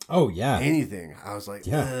 Oh, yeah. Anything. I was like,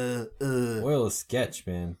 Oil is sketch,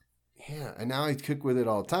 man. Yeah, and now I cook with it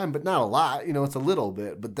all the time, but not a lot. You know, it's a little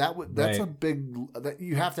bit. But that's a big.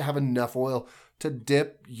 You have to have enough oil to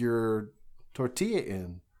dip your tortilla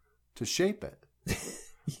in to shape it.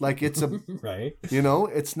 Like it's a right. You know,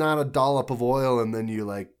 it's not a dollop of oil and then you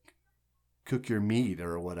like cook your meat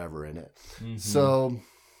or whatever in it. Mm-hmm.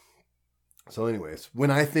 So anyways, when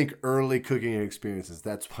I think early cooking experiences,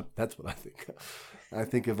 that's what I think of. I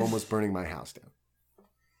think of almost burning my house down.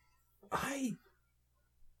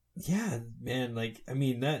 Yeah, man, like, I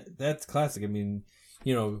mean, that's classic. I mean,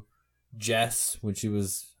 you know, Jess, when she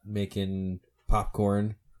was making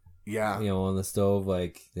popcorn, yeah, you know, on the stove,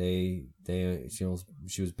 like she was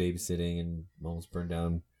babysitting and almost burned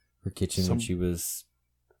down her kitchen when she was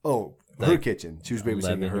her kitchen. She was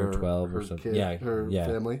babysitting her or 12 or something. Kid, her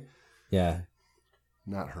family. Yeah,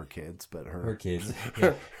 not her kids, but her kids,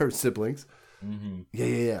 her siblings. Mm-hmm.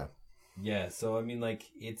 Yeah. Yeah, so I mean, like,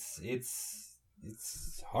 it's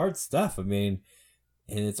hard stuff. I mean,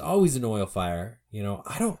 and it's always an oil fire. You know,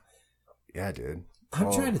 Yeah, dude.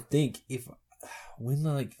 I'm trying to think when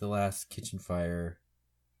like the last kitchen fire,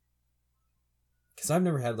 because I've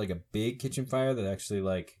never had like a big kitchen fire that actually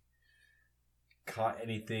like caught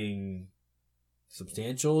anything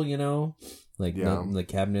substantial. You know, like not in the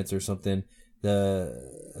cabinets or something.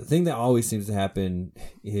 The thing that always seems to happen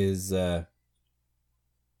is you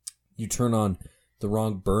turn on the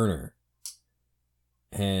wrong burner.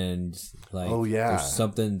 And like, there's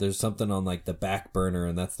something on like the back burner,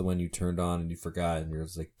 and that's the one you turned on and you forgot, and you're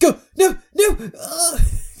just like, go, no.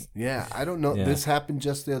 Yeah, I don't know. Yeah. This happened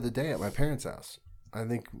just the other day at my parents' house. I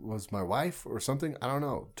think it was my wife or something. I don't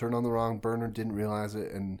know. Turned on the wrong burner, didn't realize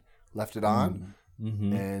it, and left it on,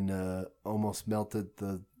 and almost melted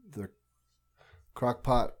the crock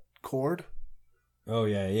pot cord. Oh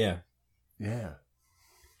yeah.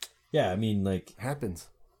 I mean, like, happens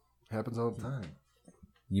all the time.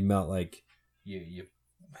 You melt, like, you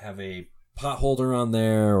have a pot holder on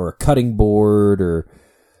there or a cutting board or,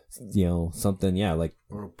 you know, something, yeah, like.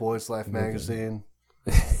 Or a Boys Life magazine.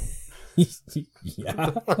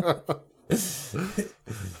 Yeah.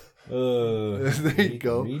 There you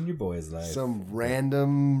go. Reading your Boys Life. Some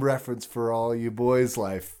random reference for all you Boys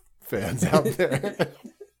Life fans out there.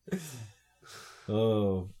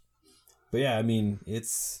 Oh, but yeah, I mean,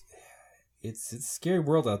 it's a scary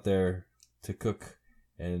world out there to cook,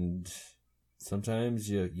 and sometimes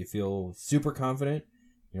you feel super confident.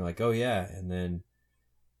 You're like, oh yeah, and then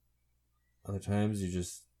other times you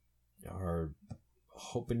just are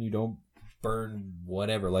hoping you don't burn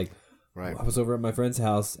whatever. Like, Right. I was over at my friend's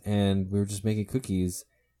house and we were just making cookies,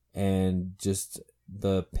 and just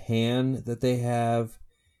the pan that they have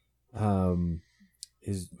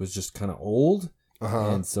was just kind of old.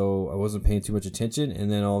 And so I wasn't paying too much attention,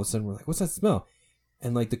 and then all of a sudden we're like, what's that smell?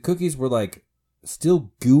 And like the cookies were like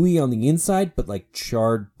still gooey on the inside, but like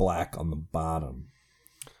charred black on the bottom.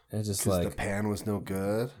 And just like the pan was no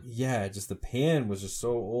good. Yeah, just the pan was just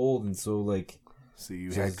so old, and so like, so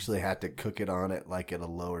you actually had to cook it on it like at a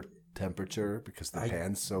lower temperature because the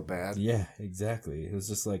pan's so bad. Yeah, exactly. It was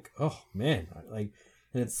just like, oh man, like,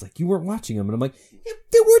 and it's like you weren't watching them, and I'm like,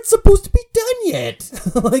 they weren't supposed to be done yet.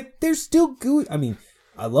 Like, they're still gooey. I mean,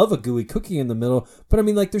 I love a gooey cookie in the middle, but I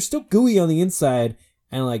mean, like, they're still gooey on the inside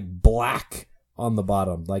and like black on the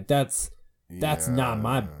bottom. Like that's not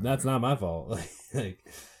my fault. Like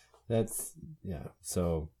that's yeah.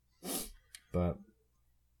 So, but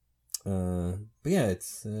yeah,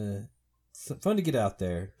 it's fun to get out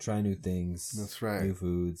there, try new things. That's right. New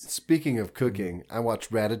foods. Speaking of cooking, I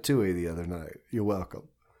watched Ratatouille the other night. You're welcome.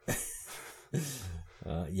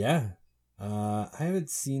 Yeah. I've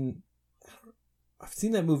seen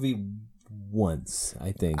that movie once,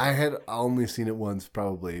 I think. I had only seen it once,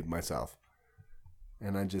 probably myself.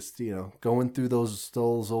 And I just, going through those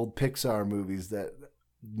old Pixar movies that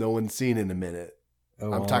no one's seen in a minute.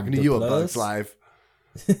 Oh, I'm talking to you, A Bug's Life.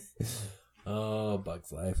 Oh,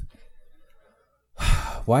 Bug's Life.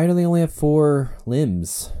 Why do they only have 4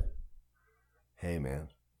 limbs? Hey, man.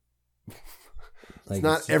 Like, it's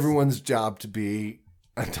not everyone's job to be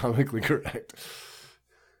anatomically correct.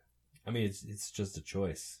 I mean, it's just a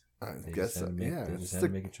choice. I guess so. Yeah, they just had to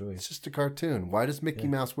make a choice. It's just a cartoon. Why does Mickey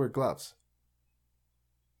Mouse wear gloves?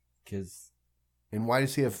 And why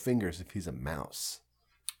does he have fingers if he's a mouse?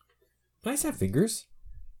 Mice have fingers.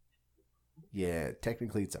 Yeah,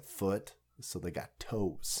 technically it's a foot, so they got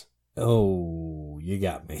toes. Oh, you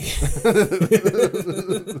got me.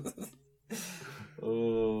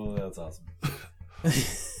 Oh, that's awesome.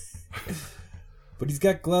 But he's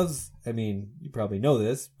got gloves. I mean, you probably know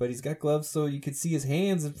this, but he's got gloves so you can see his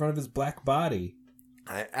hands in front of his black body.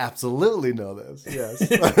 I absolutely know this, yes.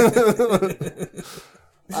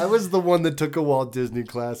 I was the one that took a Walt Disney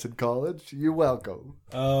class in college. You're welcome.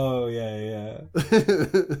 Oh, yeah.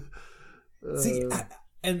 See,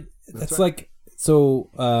 and that's right. Like, so,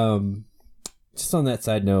 just on that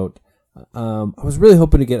side note, I was really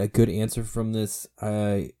hoping to get a good answer from this.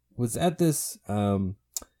 I was at this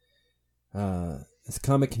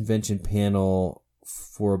comic convention panel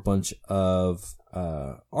for a bunch of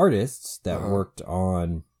artists that worked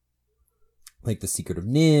on like The Secret of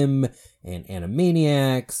Nim and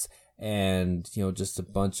Animaniacs and just a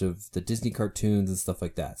bunch of the Disney cartoons and stuff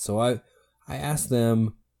like that. So I asked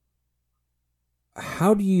them,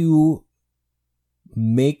 how do you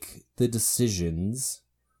make the decisions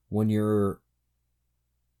when you're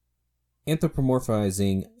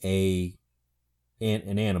anthropomorphizing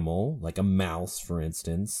an animal, like a mouse, for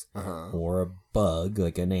instance, or a bug,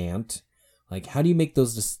 like an ant? Like, how do you make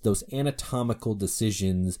those anatomical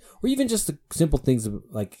decisions, or even just the simple things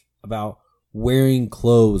like about wearing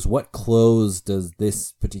clothes? What clothes does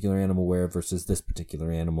this particular animal wear versus this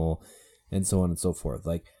particular animal, and so on and so forth?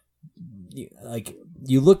 Like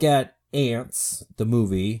you look at Ants, the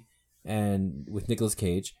movie, and with Nicolas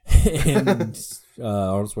Cage and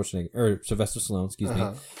Arnold Schwarzenegger or Sylvester Stallone, excuse me,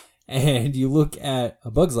 and you look at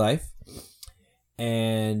A Bug's Life,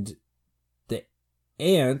 and the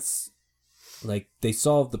ants, like, they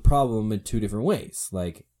solve the problem in 2 different ways.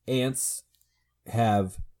 Like, ants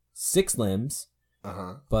have 6 limbs,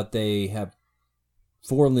 but they have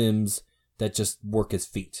 4 limbs that just work as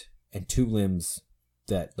feet, and 2 limbs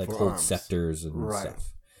that like hold arms, scepters and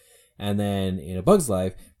stuff. And then in A Bug's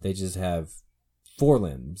Life, they just have 4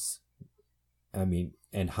 limbs. I mean,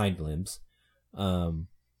 and hind limbs. A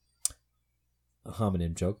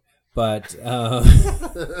homonym joke. But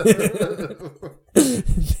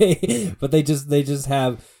they just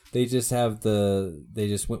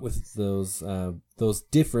went with those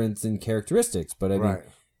difference in characteristics. But I mean,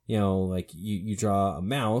 like you draw a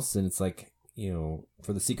mouse, and it's like,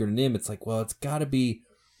 for The Secret of Nim, it's like, well, it's got to be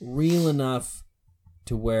real enough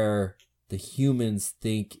to where the humans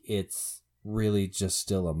think it's really just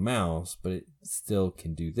still a mouse, but it still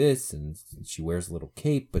can do this, and she wears a little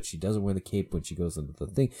cape, but she doesn't wear the cape when she goes into the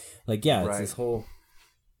thing. Like, yeah, it's this whole...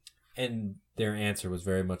 and their answer was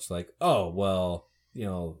very much like, oh, well,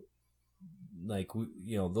 like,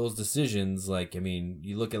 those decisions, like, I mean,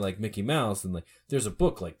 you look at like Mickey Mouse and like there's a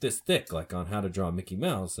book like this thick, like on how to draw Mickey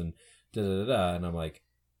Mouse and da da da da. And I'm like,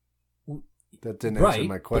 that didn't right, answer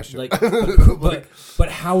my question.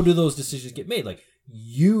 But how do those decisions get made? Like,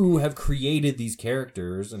 you have created these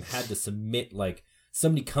characters and had to submit, like,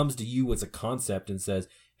 somebody comes to you as a concept and says,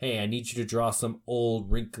 hey, I need you to draw some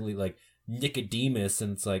old wrinkly, like, Nicodemus,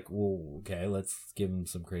 and it's like, well, okay, let's give him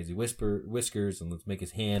some crazy whiskers and let's make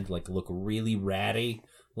his hand, like, look really ratty,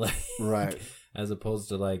 like, right, as opposed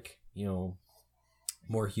to, like,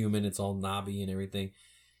 more human, it's all knobby and everything.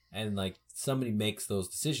 And, like, somebody makes those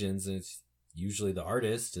decisions, and it's usually the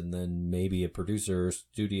artist, and then maybe a producer or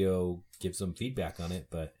studio gives them feedback on it.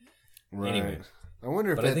 But anyway, I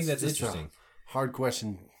wonder if I think that's interesting. A hard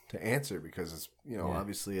question to answer because it's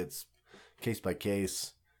obviously it's case by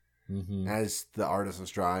case as the artist is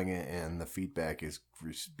drawing it and the feedback is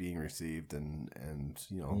being received and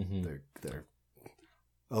they're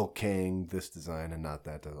okaying this design and not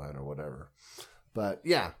that design or whatever. But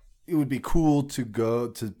yeah, it would be cool to go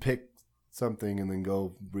to pick something and then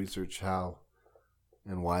go research how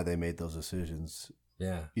and why they made those decisions.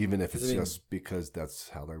 Yeah. Even if it's just because that's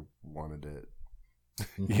how they wanted it.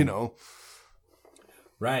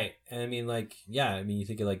 Right. And I mean, like, yeah, I mean, you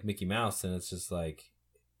think of like Mickey Mouse and it's just like,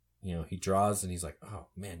 he draws and he's like, oh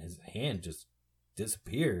man, his hand just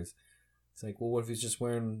disappears. It's like, well, what if he's just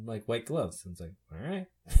wearing like white gloves? And it's like, all right.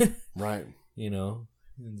 Right. And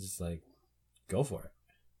just like, go for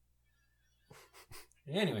it.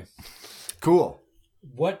 Anyway. Cool.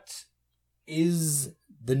 What is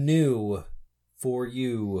the new for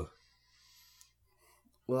you?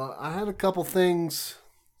 Well, I had a couple things.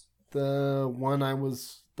 The one I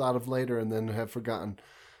was thought of later and then have forgotten.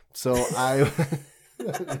 So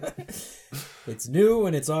it's new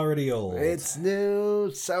and it's already old. It's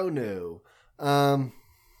new, so new.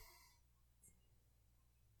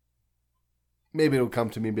 Maybe it'll come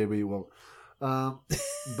to me, maybe it won't.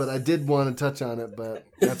 But I did want to touch on it, but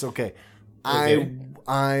that's okay. Okay.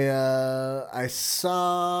 I saw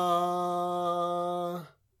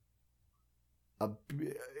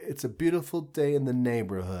It's a Beautiful Day in the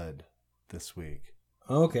Neighborhood this week.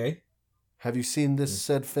 Okay. Have you seen this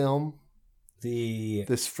said film?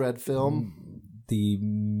 This Fred film? The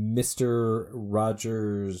Mr.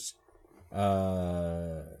 Rogers, it's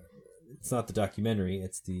not the documentary,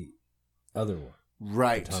 it's the other one.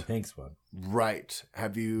 Right. The Tom Hanks one. Right.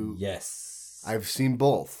 Have you? Yes. I've seen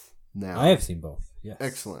both now. I have seen both. Yes.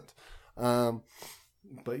 Excellent.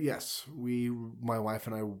 But yes, my wife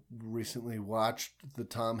and I recently watched the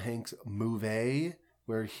Tom Hanks movie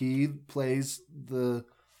where he plays the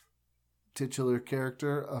titular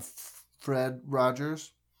character of Fred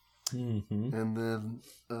Rogers. Mm-hmm. And then,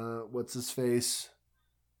 what's his face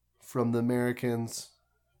from The Americans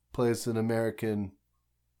plays an American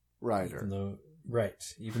writer.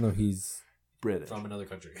 Even though he's British. from another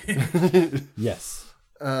country. Yes.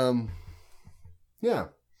 Yeah.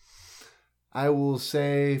 I will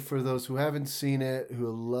say for those who haven't seen it,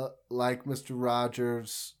 who like Mr.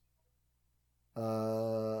 Rogers,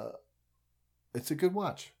 it's a good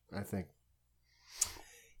watch, I think.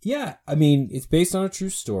 Yeah, I mean, it's based on a true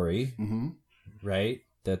story, right?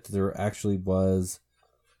 That there actually was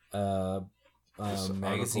a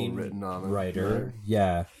magazine written on it, writer, right?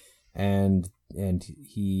 Yeah, and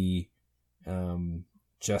he,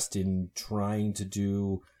 just in trying to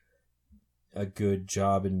do a good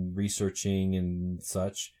job in researching and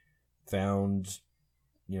such, found,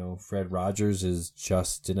 Fred Rogers is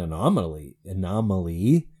just an anomaly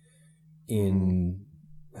in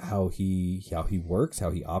how he works, how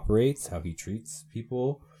he operates, how he treats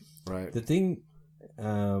people. Right. The thing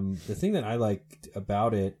that I liked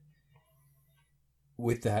about it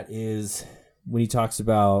with that is when he talks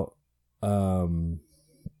about how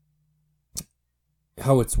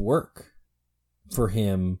it's work for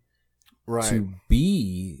him, right, to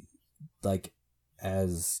be like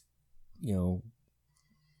as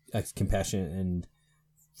as compassionate and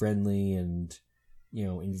friendly and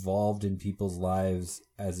involved in people's lives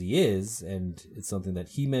as he is. And it's something that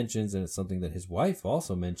he mentions, and it's something that his wife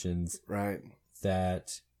also mentions, right,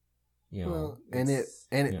 that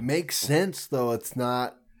it makes sense, though it's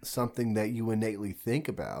not something that you innately think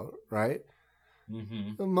about, right?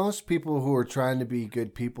 Mm-hmm. Most people who are trying to be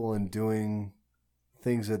good people and doing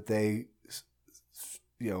things that they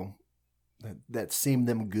that seem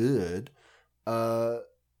them good,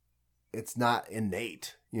 it's not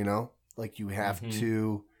innate, like you have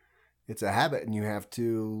to, it's a habit and you have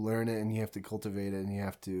to learn it and you have to cultivate it and you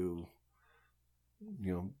have to,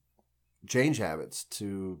 change habits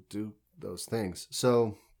to do those things.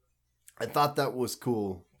 So I thought that was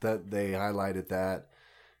cool that they highlighted that.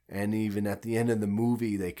 And even at the end of the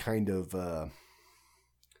movie, they kind of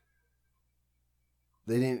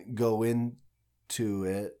they didn't go into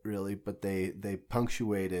it really, but they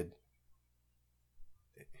punctuated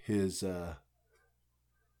his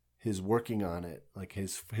working on it, like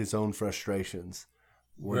his own frustrations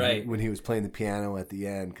when he was playing the piano at the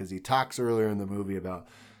end, because he talks earlier in the movie about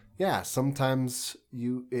sometimes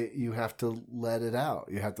you have to let it out.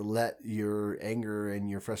 You have to let your anger and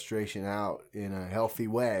your frustration out in a healthy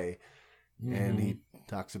way. Mm-hmm. And he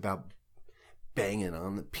talks about banging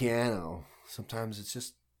on the piano. Sometimes it's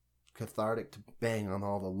just cathartic to bang on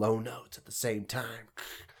all the low notes at the same time.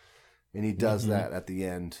 And he does that at the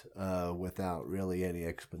end without really any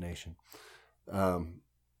explanation. But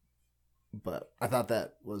I thought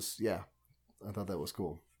that was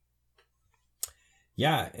cool.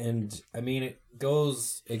 Yeah, and I mean it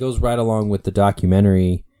goes right along with the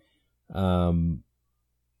documentary,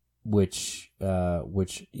 which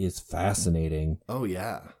is fascinating. Oh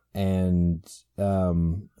yeah. And I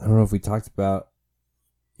don't know if we talked about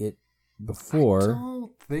it before. I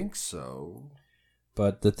don't think so.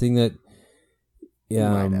 But the thing that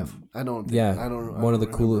might have. I don't know. One of the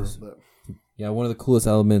coolest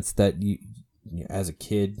elements that you as a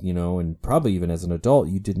kid, and probably even as an adult,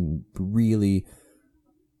 you didn't really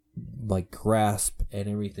like grasp and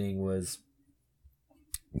everything was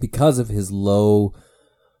because of his low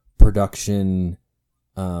production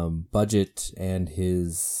budget and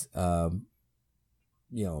his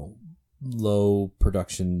low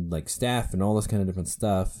production like staff and all this kind of different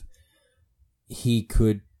stuff. He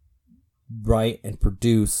could write and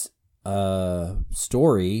produce a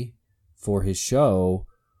story for his show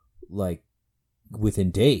like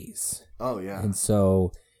within days. Oh yeah. And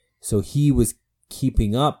so he was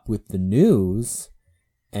keeping up with the news,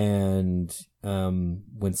 and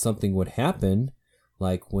when something would happen,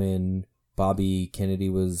 like when Bobby Kennedy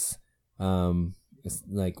was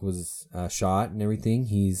shot and everything,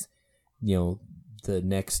 he's the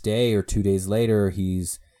next day or 2 days later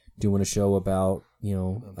he's doing a show about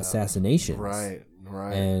assassinations, right,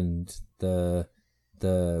 and the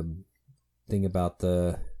thing about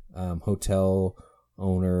the hotel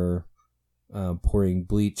owner pouring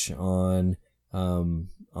bleach on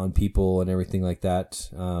people and everything like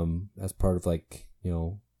that, as part of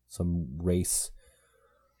some race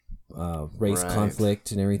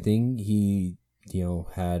conflict and everything. He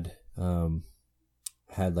had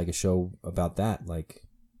like a show about that, like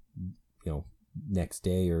next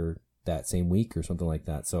day or that same week or something like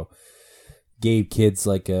that. So gave kids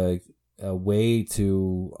like a way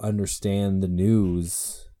to understand the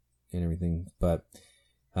news and everything. But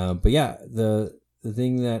yeah, the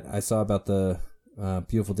thing that I saw about the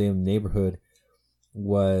Beautiful Day in the Neighborhood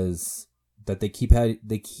was that they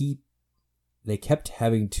kept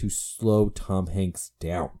having to slow Tom Hanks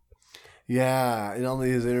down. Yeah, in all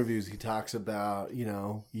his interviews, he talks about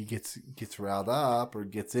he gets riled up or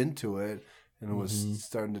gets into it, and was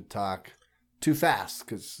starting to talk too fast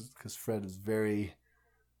because Fred is very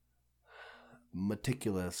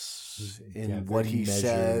meticulous in what he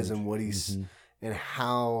says and what he's and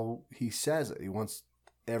how he says it. He wants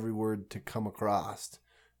every word to come across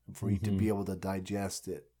and for you to be able to digest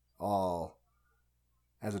it all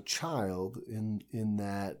as a child in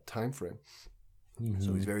that time frame.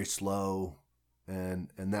 So he's very slow,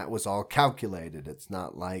 and that was all calculated. It's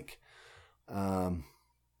not like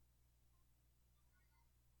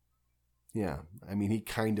he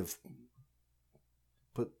kind of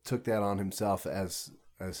took that on himself as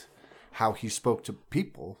how he spoke to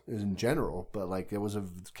people in general, but like it was a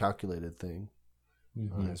calculated thing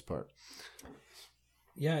on his part.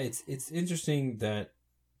 Yeah, it's interesting that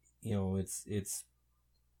it's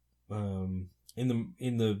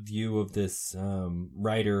in the view of this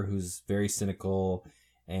writer who's very cynical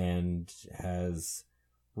and has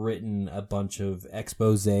written a bunch of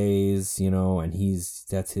exposés, and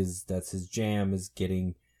that's his jam, is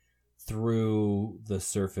getting through the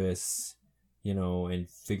surface, and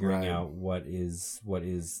figuring out what is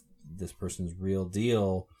this person's real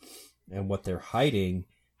deal and what they're hiding.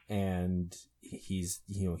 And he's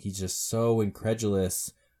just so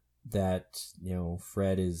incredulous that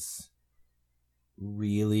Fred is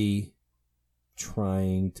really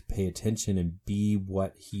trying to pay attention and be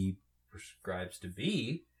what he prescribes to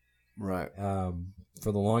be. Right.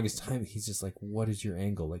 For the longest time, he's just like, what is your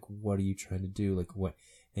angle? Like, what are you trying to do? Like, what?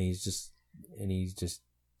 And he just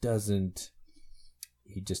doesn't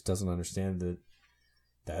understand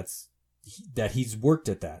that he's worked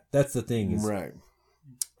at that. That's the thing. Is right.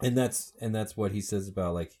 And that's what he says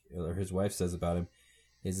about, like, or his wife says about him,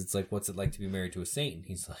 is it's like, what's it like to be married to a saint?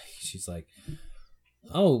 And she's like,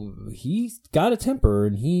 oh, he's got a temper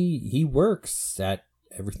and he works at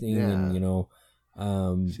everything. Yeah.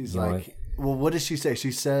 And, she's like, well, what does she say?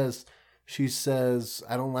 She says,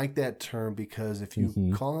 I don't like that term because if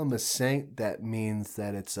you call him a saint, that means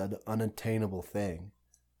that it's an unattainable thing.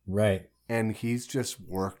 Right. And he's just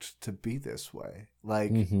worked to be this way.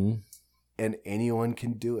 Like, and anyone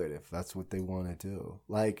can do it if that's what they want to do.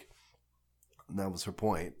 Like, that was her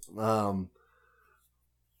point.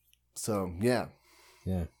 So, yeah.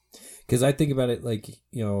 Yeah. Because I think about it, like,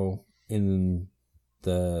 in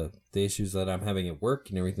the issues that I'm having at work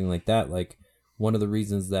and everything like that, like, one of the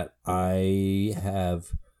reasons that I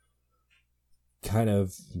have kind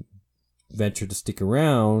of ventured to stick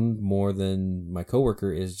around more than my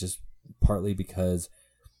coworker is just partly because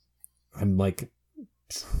I'm, like,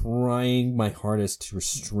 trying my hardest to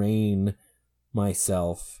restrain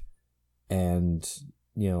myself and,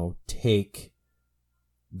 take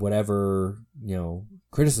whatever,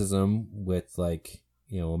 criticism with, like,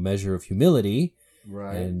 a measure of humility,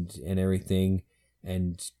 right, and everything.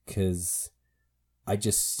 And because I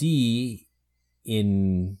just see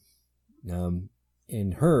in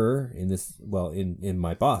her, in this, well, in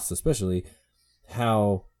my boss especially,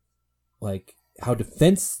 how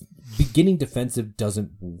beginning defensive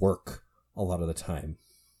doesn't work a lot of the time.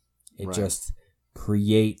 It just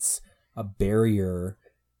creates a barrier,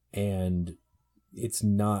 and it's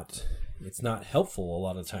not helpful a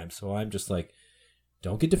lot of the time. So I'm just like,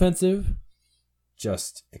 don't get defensive,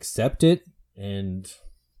 just accept it and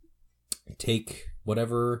take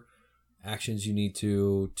whatever actions you need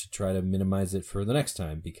to try to minimize it for the next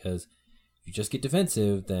time. Because if you just get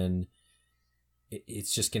defensive, then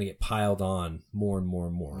it's just going to get piled on more and more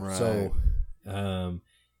and more. Right. So,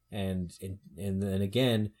 and then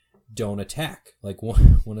again, don't attack. Like,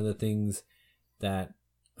 one of the things that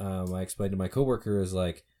I explained to my coworker is,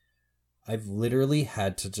 like, I've literally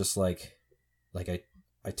had to just like I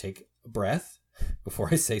take a breath before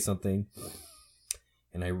I say something,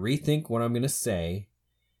 and I rethink what I'm going to say.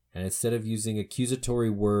 And instead of using accusatory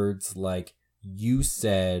words like you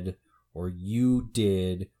said, or you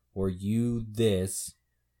did, or you this,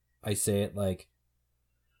 I say it like,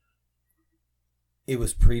 it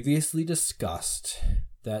was previously discussed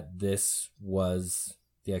that this was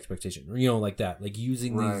the expectation, like that, like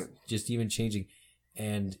using these, just even changing.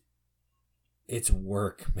 And it's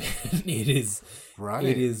work, man. It is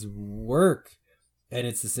work. And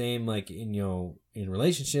it's the same, like, in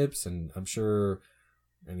relationships, and I'm sure,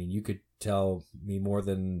 I mean, you could tell me more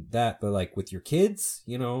than that, but like with your kids,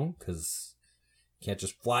 because you can't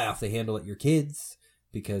just fly off the handle at your kids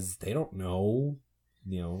because they don't know,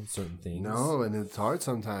 certain things. No, and it's hard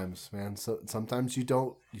sometimes, man. So sometimes you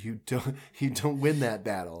don't win that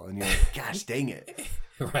battle, and you're like, gosh dang it.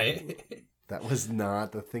 Right. That was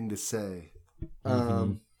not the thing to say.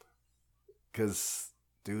 Because,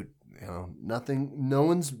 dude, no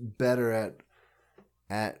one's better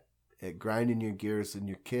at grinding your gears than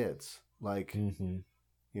your kids. Like,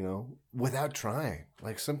 without trying.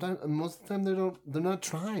 Like, sometimes, most of the time, they're not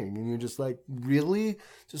trying, and you're just like, really?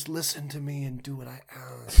 Just listen to me and do what I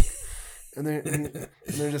ask. and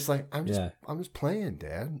they're just like, I'm just playing,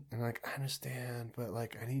 Dad. And like, I understand, but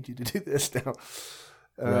like, I need you to do this now.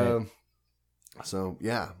 Right. So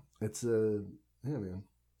yeah, it's man.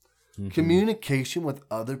 Communication with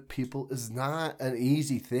other people is not an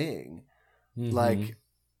easy thing. Like,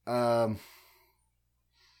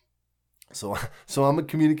 so I'm a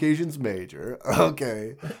communications major.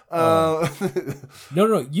 Okay. No,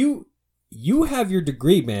 you have your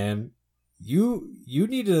degree, man. You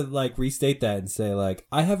need to like restate that and say like,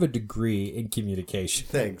 I have a degree in communication.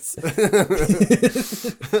 Thanks.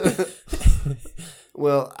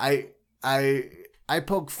 Well, I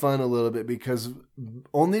poke fun a little bit because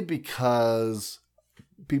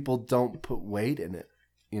people don't put weight in it.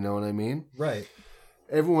 You know what I mean? Right.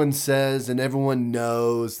 Everyone says and everyone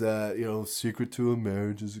knows that, secret to a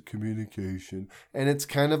marriage is a communication. And it's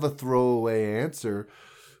kind of a throwaway answer.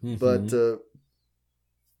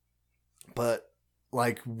 But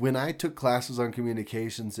like when I took classes on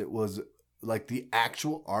communications, it was like the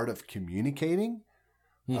actual art of communicating.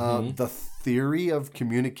 The theory of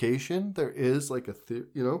communication, there is like a theory,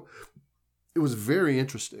 it was very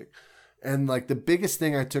interesting. And like the biggest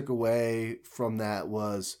thing I took away from that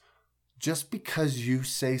was just because you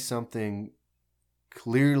say something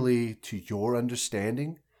clearly to your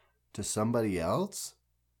understanding to somebody else,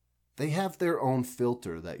 they have their own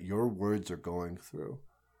filter that your words are going through.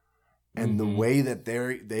 And the way that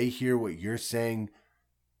they hear what you're saying,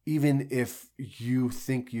 even if you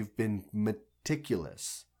think you've been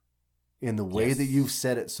meticulous in the way Yes. that you've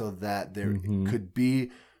said it so that there could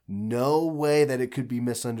be no way that it could be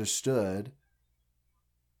misunderstood,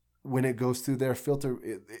 when it goes through their filter,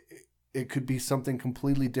 it could be something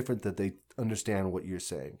completely different that they understand what you're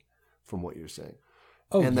saying from what you're saying.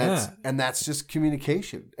 Oh, and yeah. that's just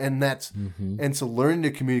communication. And that's and so learning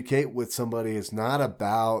to communicate with somebody is not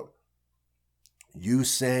about you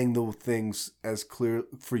saying the things as clear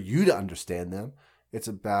for you to understand them. It's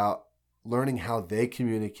about learning how they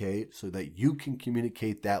communicate so that you can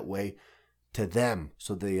communicate that way to them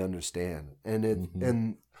so they understand. And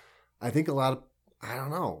and I think a lot of, I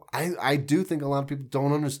don't know, I do think a lot of people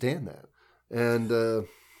don't understand that.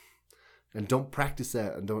 And don't practice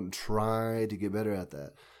that and don't try to get better at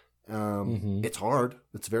that. It's hard.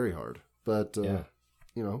 It's very hard. But,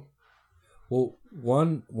 you know. Well,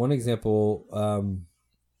 one example,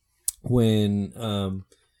 when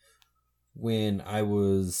I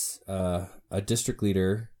was a district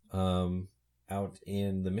leader out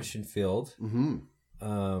in the mission field,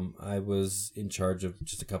 I was in charge of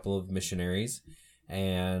just a couple of missionaries,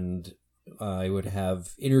 and I would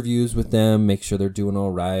have interviews with them, make sure they're doing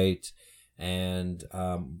all right, and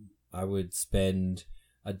I would spend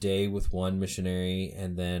a day with one missionary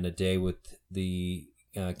and then a day with the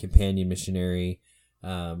companion missionary,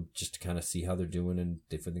 just to kind of see how they're doing and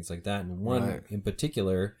different things like that. And one in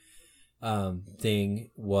particular thing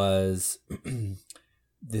was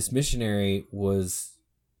this missionary was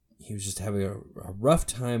just having a rough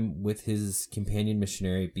time with his companion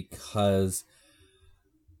missionary because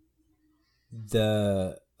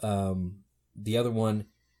the other one,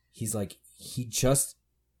 he's like, he just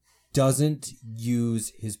doesn't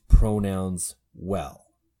use his pronouns well.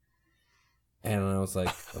 And I was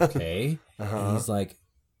like, okay. And he's like,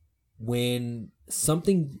 when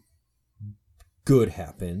something good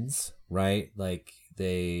happens, right? Like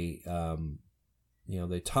they,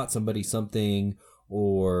 they taught somebody something,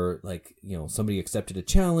 or like, somebody accepted a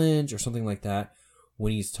challenge or something like that.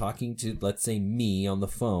 When he's talking to, let's say, me on the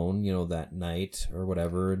phone, that night or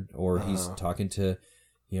whatever, or he's talking to,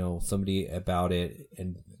 somebody about it,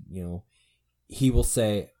 and, he will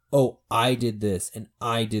say, oh, I did this and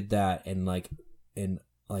I did that. And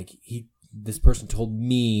this person told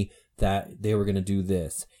me that they were going to do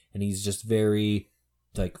this. And he's just very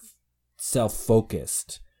like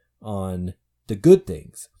self-focused on the good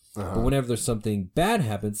things. But whenever there's something bad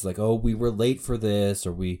happens, it's like, oh, we were late for this,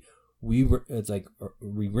 or we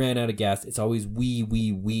ran out of gas. It's always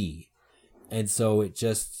we. And so it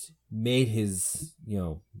just made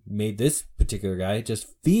made this particular guy just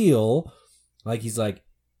feel like he's like,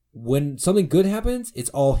 when something good happens, it's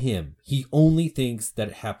all him. He only thinks that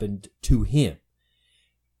it happened to him.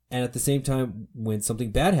 And at the same time, when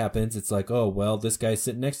something bad happens, it's like, oh, well, this guy's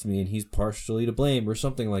sitting next to me and he's partially to blame or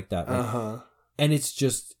something like that. Right? And it's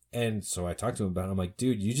just, and so I talked to him about it. I'm like,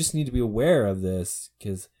 dude, you just need to be aware of this,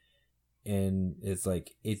 and it's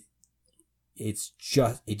like, it's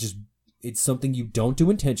something you don't do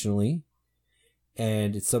intentionally.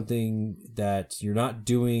 And it's something that you're not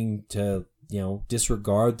doing to,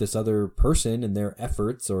 disregard this other person and their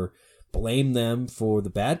efforts or blame them for the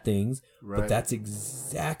bad things. Right. But that's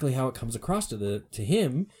exactly how it comes across to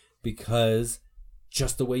him, because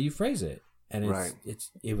just the way you phrase it. And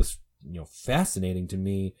it was, fascinating to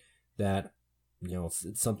me that,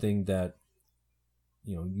 it's something that,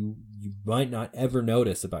 you might not ever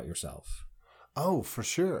notice about yourself. Oh, for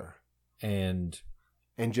sure. And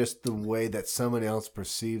just the way that someone else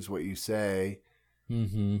perceives what you say,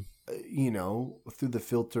 through the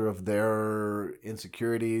filter of their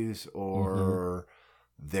insecurities or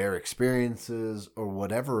their experiences or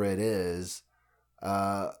whatever it is,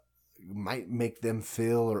 might make them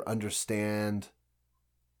feel or understand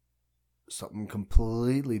something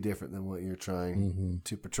completely different than what you're trying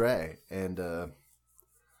to portray. And,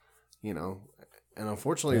 and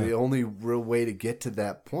unfortunately, the only real way to get to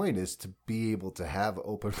that point is to be able to have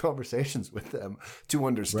open conversations with them, to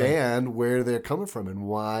understand where they're coming from and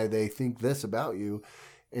why they think this about you.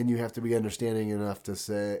 And you have to be understanding enough to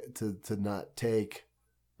say, to not take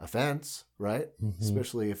offense, right?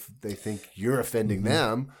 Especially if they think you're offending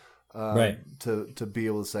them, to be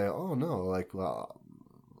able to say, oh no, like, well,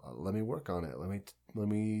 let me work on it. Let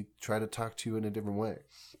me try to talk to you in a different way.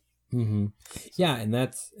 Yeah, and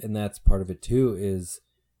that's part of it too.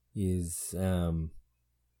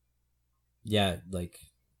 Like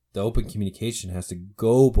the open communication has to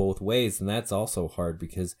go both ways, and that's also hard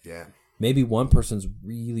because maybe one person's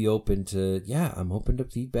really open to, I'm open to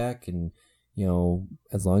feedback, and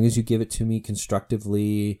as long as you give it to me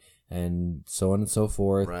constructively and so on and so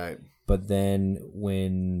forth. Right. But then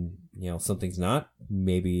when, something's not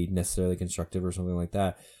maybe necessarily constructive or something like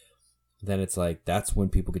that, then it's like, that's when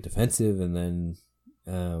people get defensive, and then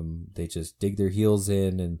they just dig their heels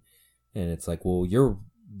in, and it's like, well,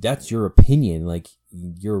 that's your opinion, like,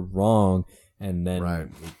 you're wrong. And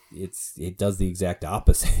then it does the exact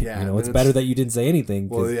opposite. Yeah, it's better that you didn't say anything.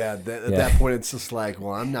 Well, at that point, it's just like,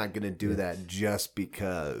 well, I'm not going to do that just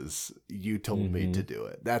because you told me to do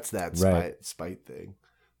it. That's that spite thing.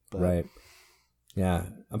 But, right. Yeah.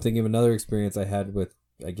 I'm thinking of another experience I had with,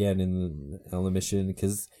 again, on the mission,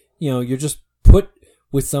 because, you're just put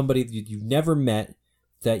with somebody that you've never met,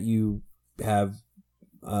 that you have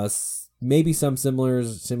maybe some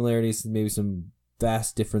similarities, maybe some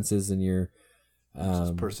vast differences in your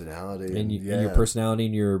personality and your personality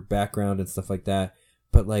and your background and stuff like that.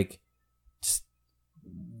 But like, just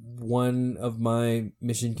one of my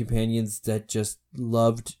mission companions that just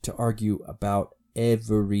loved to argue about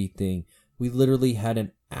everything. We literally had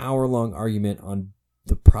an hour-long argument on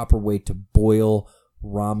the proper way to boil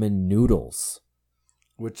ramen noodles,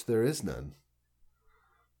 which there is none.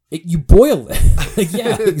 You boil it.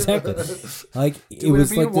 Yeah, exactly. Like, it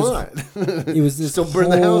was like this. It was this. Still burn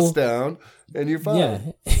the house down, and you're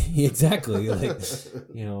fine. Yeah, exactly. Like,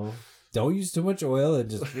 don't use too much oil, and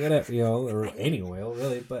just or any oil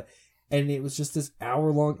really. And it was just this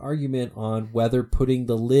hour-long argument on whether putting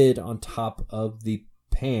the lid on top of the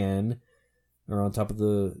pan or on top of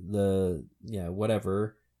the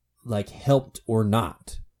whatever, like, helped or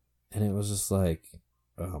not. And it was just like,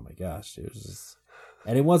 oh my gosh, it was just.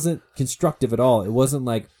 And it wasn't constructive at all. It wasn't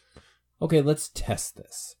like, okay, let's test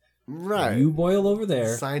this. Right. You boil over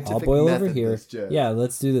there. Scientific I'll boil over method, here. Jeff. Yeah,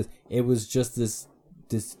 let's do this. It was just this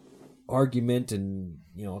argument, and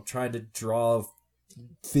trying to draw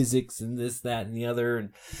physics and this, that, and the other, and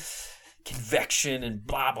convection and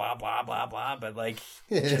blah blah blah blah blah. But like,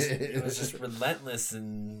 it was just relentless,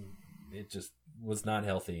 and it just was not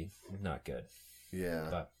healthy, not good. Yeah.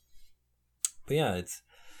 But yeah, it's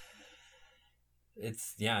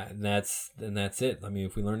and that's it. I mean,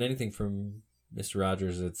 if we learned anything from Mr.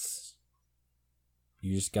 Rogers, it's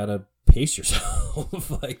you just gotta pace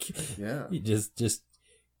yourself. Like, you just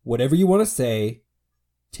whatever you want to say,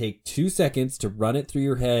 take 2 seconds to run it through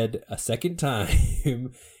your head a second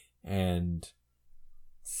time, and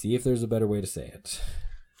see if there's a better way to say it.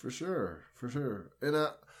 For sure. And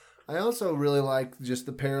I also really like just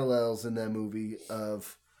the parallels in that movie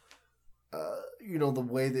of, the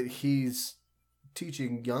way that he's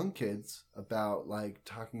teaching young kids about, like,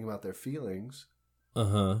 talking about their feelings,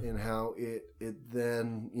 and how it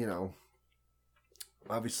then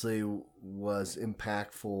obviously was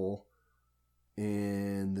impactful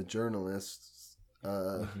in the journalist's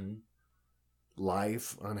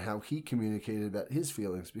life on how he communicated about his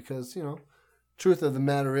feelings, because truth of the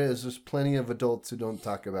matter is, there's plenty of adults who don't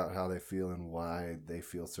talk about how they feel and why they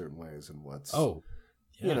feel certain ways and what's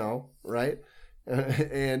right.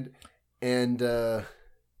 And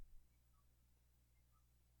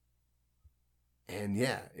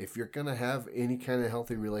if you're going to have any kind of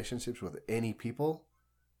healthy relationships with any people,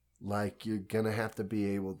 like, you're going to have to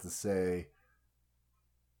be able to say,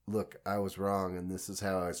 look, I was wrong, and this is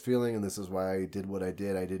how I was feeling, and this is why I did what I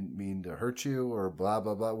did. I didn't mean to hurt you, or blah,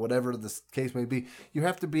 blah, blah, whatever the case may be. You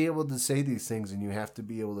have to be able to say these things, and you have to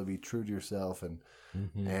be able to be true to yourself and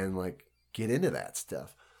like, get into that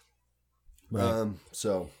stuff. Right.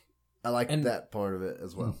 So I like that part of it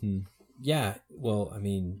as well. Yeah. Well, I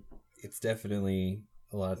mean, it's definitely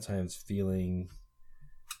a lot of times feeling,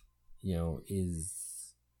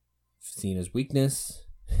 is seen as weakness.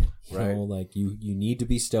 Right. Like, you need to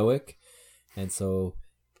be stoic. And so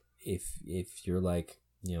if you're like,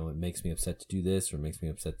 it makes me upset to do this, or it makes me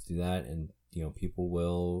upset to do that, and, people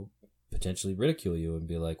will potentially ridicule you and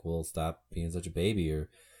be like, well, stop being such a baby, or,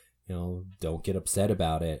 don't get upset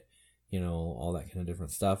about it, all that kind of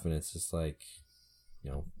different stuff. And it's just like,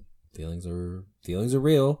 feelings are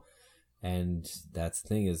real. And that's the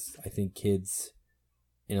thing, is I think kids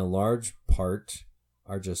in a large part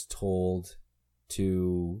are just told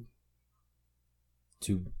to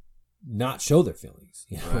not show their feelings,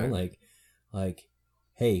 Right. like,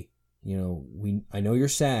 hey, I know you're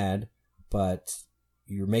sad, but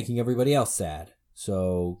you're making everybody else sad.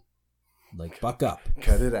 So, like, buck up,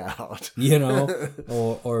 cut it out,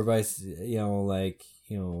 or vice, even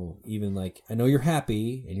like, I know you're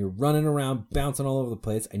happy and you're running around bouncing all over the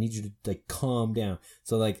place. I need you to, like, calm down.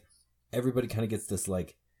 So, like, everybody kind of gets this,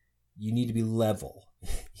 like, you need to be level,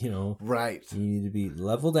 right. You need to be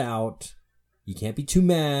leveled out. You can't be too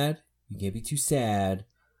mad. You can't be too sad.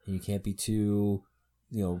 And you can't be too,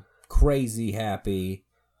 crazy happy.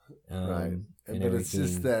 Right. and but it's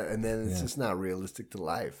just everything. that, and then it's Yeah. just not realistic to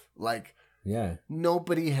life. Like Yeah.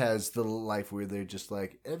 nobody has the life where they're just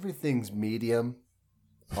like everything's medium.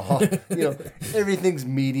 All, everything's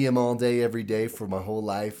medium all day, every day for my whole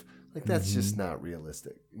life. Like that's just not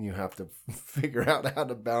realistic. You have to figure out how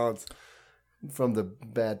to balance from the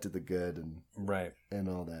bad to the good and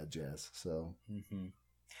all that jazz. So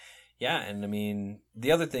yeah, and I mean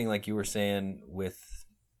the other thing, like you were saying, with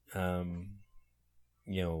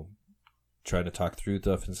try to talk through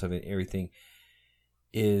stuff and stuff and everything,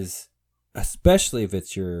 is especially if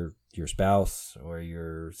it's your spouse or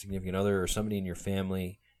your significant other or somebody in your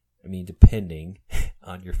family. I mean, depending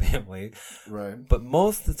on your family, right? But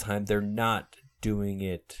most of the time, they're not doing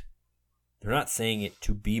it. They're not saying it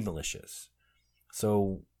to be malicious.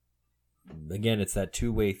 So, again, it's that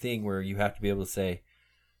two-way thing where you have to be able to say,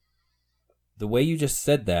 the way you just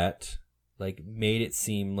said that, like, made it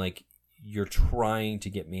seem like you're trying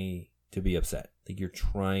to get me to be upset. Like, you're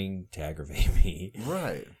trying to aggravate me.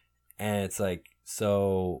 Right. And it's like,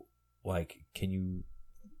 so, like, can you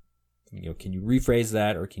rephrase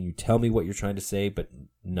that, or can you tell me what you're trying to say, but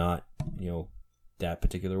not, that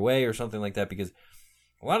particular way or something like that? Because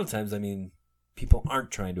a lot of times, I mean, people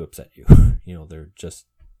aren't trying to upset you. They're just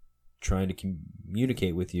trying to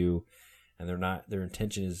communicate with you, and their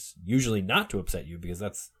intention is usually not to upset you, because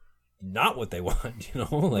that's not what they want,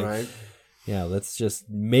 like, right. Yeah, let's just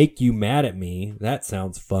make you mad at me. That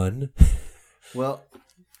sounds fun. Well,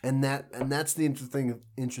 and that's the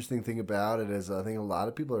interesting thing about it is I think a lot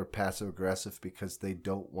of people are passive aggressive because they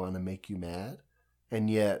don't want to make you mad, and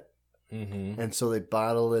yet, and so they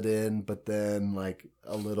bottle it in. But then like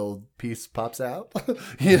a little piece pops out,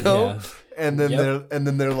 Yeah. and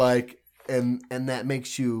then they're like, and that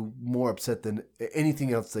makes you more upset than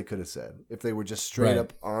anything else they could have said if they were just straight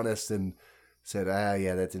up honest and said,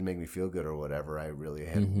 yeah, that didn't make me feel good or whatever. I really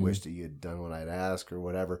had wished that you had done what I'd asked or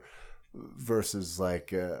whatever. Versus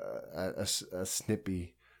like a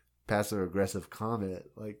snippy, passive aggressive comment,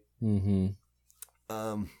 like be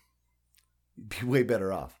way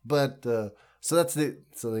better off. But so that's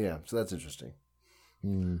interesting.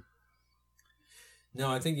 No,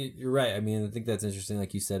 I think you're right. I mean, I think that's interesting,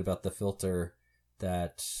 like you said about the filter.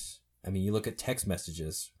 That, I mean, you look at text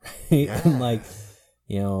messages, right? Yeah. And like,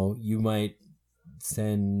 you might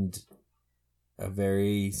send a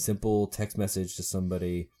very simple text message to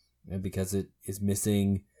somebody, and because it is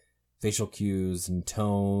missing facial cues and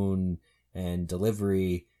tone and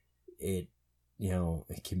delivery, it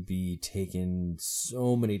can be taken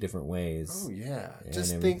so many different ways. Oh yeah, and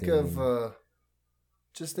just everything. think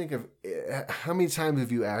of how many times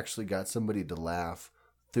have you actually got somebody to laugh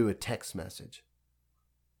through a text message?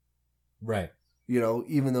 Right.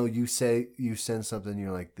 Even though you send something,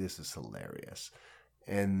 you're like, this is hilarious,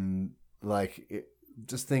 and like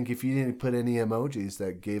just think if you didn't put any emojis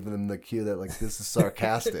that gave them the cue that like this is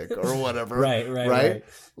sarcastic or whatever. Right.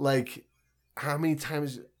 Like how many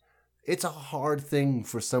times it's a hard thing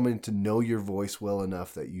for someone to know your voice well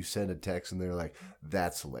enough that you send a text and they're like,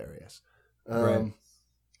 that's hilarious. Right.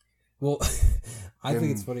 Well, I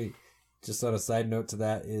think it's funny. Just on a side note to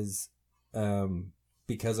that is,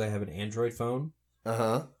 because I have an Android phone.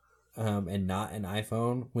 And not an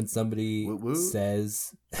iPhone, when somebody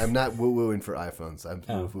says... I'm not woo-wooing for iPhones. I'm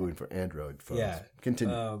woo-wooing for Android phones. Yeah.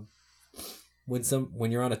 Continue.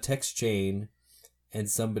 When you're on a text chain and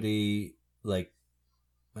somebody like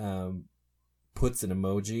puts an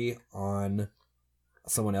emoji on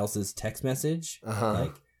someone else's text message,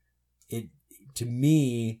 like it, to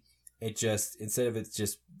me, it just, instead of it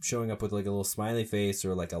just showing up with like a little smiley face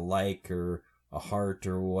or like a like or a heart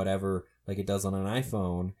or whatever, like it does on an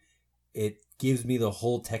iPhone, it gives me the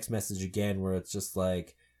whole text message again, where it's just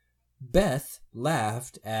like, Beth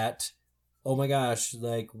laughed at, oh my gosh,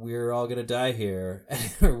 like we're all gonna die here,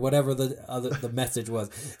 or whatever the message was.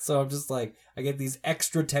 So I'm just like, I get these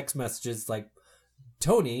extra text messages like,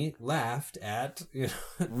 Tony laughed at,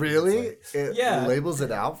 Really? Like, it labels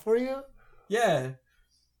it out for you? Yeah.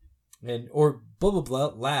 And or blah blah blah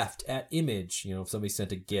laughed at image. If somebody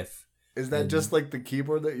sent a GIF. Is that just like the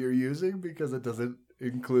keyboard that you're using because it doesn't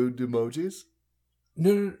include emojis?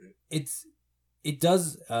 No, it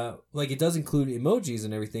does it does include emojis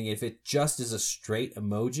and everything if it just is a straight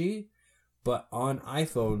emoji, but on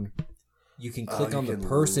iPhone you can click on the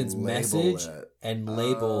person's message and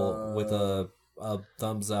label with a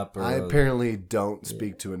thumbs up. Or I apparently don't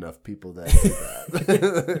speak to enough people that do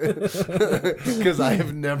that because I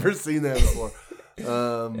have never seen that before.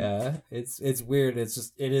 Yeah, it's weird. It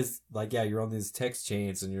is like, yeah, you're on these text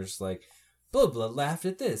chains and you're just like, blah blah laughed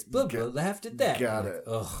at this, blah blah laughed at that. Got it.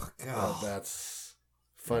 Oh god, that's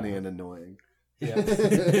funny and annoying. Yeah.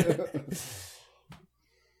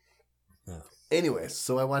 Oh. Anyways,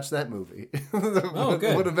 so I watched that movie. Oh,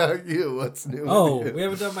 good. What about you? What's new? Oh, with you? we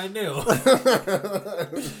haven't done my new.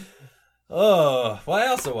 Oh, well, I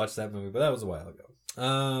also watched that movie, but that was a while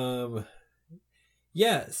ago.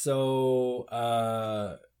 Yeah, so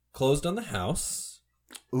closed on the house.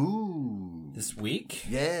 Ooh. This week.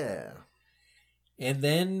 Yeah. And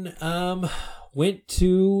then went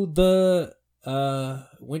to a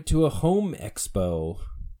home expo.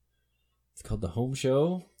 It's called the Home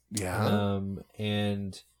Show. Yeah.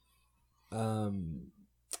 And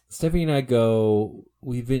Stephanie and I go.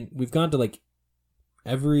 We've gone to like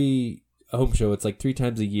every home show. It's like 3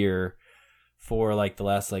 times a year for like the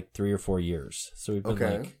last like 3 or 4 years. So we've been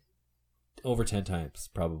like over 10 times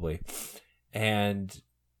probably. And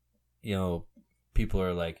people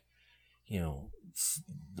are like,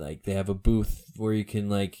 like they have a booth where you can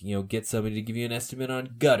like, get somebody to give you an estimate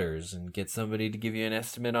on gutters and get somebody to give you an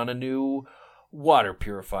estimate on a new water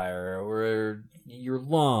purifier or your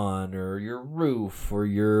lawn or your roof or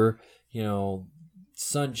your,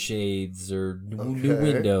 sunshades or new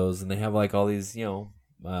windows. And they have like all these,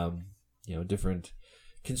 different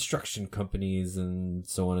construction companies and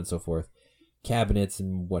so on and so forth, cabinets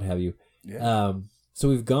and what have you. Yeah. So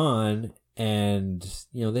we've gone and,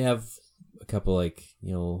 they have a couple like,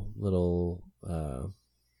 little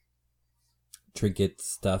trinket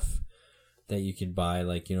stuff that you can buy,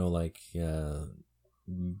 like,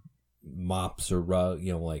 mops or rug,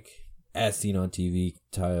 like as seen on TV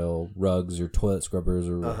tile rugs or toilet scrubbers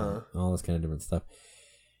or all this kind of different stuff.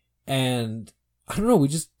 And I don't know, we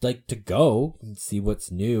just like to go and see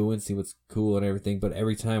what's new and see what's cool and everything. But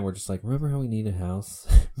every time we're just like, remember how we need a house?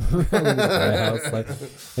 Remember how we need to buy a house, like,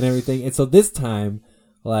 and everything. And so this time,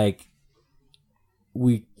 like,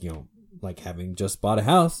 we, like having just bought a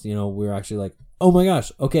house, we're actually like, oh my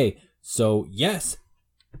gosh, okay, so yes,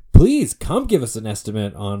 please come give us an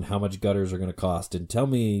estimate on how much gutters are going to cost and tell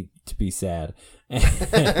me to be sad.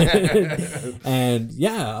 And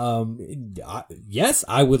yeah, yes,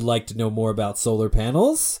 I would like to know more about solar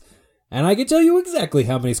panels, and I can tell you exactly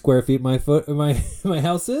how many square feet my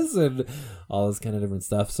house is and all this kind of different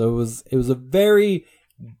stuff. So it was a very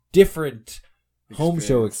different home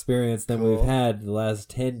show experience than we've had the last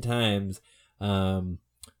 10 times,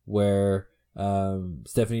 where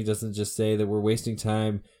Stephanie doesn't just say that we're wasting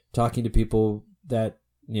time talking to people that,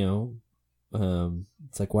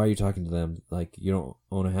 it's like, why are you talking to them? Like, you don't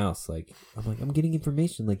own a house. Like, I'm like, I'm getting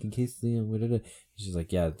information, like, in case, she's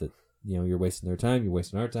like, yeah, that, you're wasting their time, you're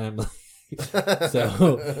wasting our time.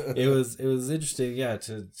 So it was interesting, yeah,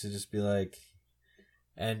 to just be like,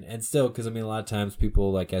 and still, because I mean, a lot of times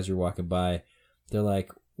people, like, as you're walking by, they're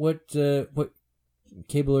like, what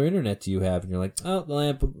cable or internet do you have? And you're like, oh,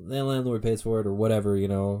 the landlord pays for it or whatever, as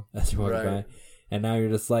you're walking by. And now you're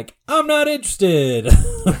just like, I'm not interested.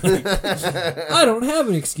 I don't have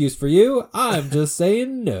an excuse for you. I'm just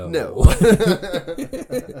saying no. No.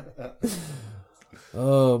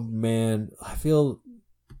 Oh, man. I feel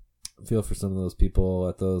for some of those people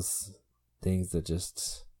at those things that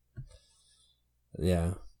just,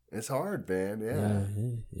 yeah. It's hard, man. Yeah,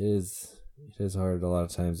 it is. It is hard a lot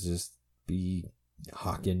of times to just be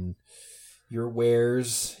hawking your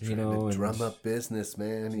wares, and drum up business,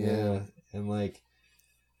 man. Yeah. And like,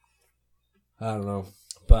 I don't know,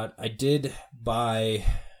 but I did buy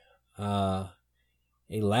a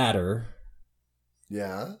ladder.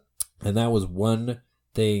 Yeah. And that was one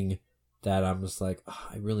thing that I'm just like, oh,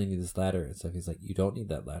 I really need this ladder and stuff. He's like, you don't need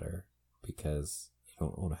that ladder because you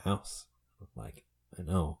don't own a house. I'm like, I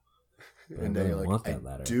know. And then you're like, I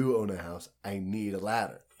do own a house. I need a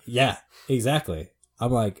ladder. Yeah, exactly.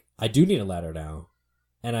 I'm like, I do need a ladder now.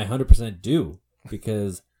 And I 100% do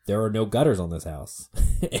because there are no gutters on this house.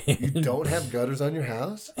 You don't have gutters on your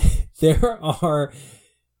house? There's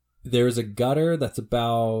a gutter that's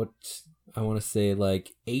about, I want to say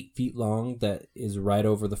like 8 feet long that is right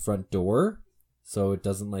over the front door. So it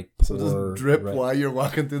doesn't like pour. So it doesn't drip while you're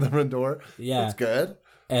walking through the front door? Yeah. That's good.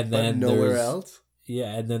 And then nowhere else?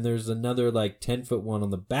 Yeah, and then there's another like 10-foot one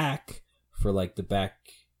on the back for like the back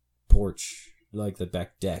porch, like the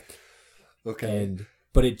back deck. Okay.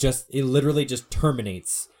 But it literally just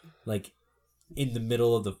terminates like in the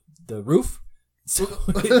middle of the roof. So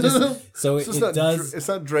it's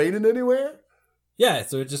not draining anywhere? Yeah,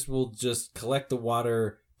 so it will just collect the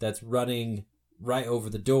water that's running right over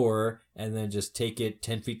the door and then just take it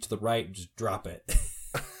 10 feet to the right and just drop it.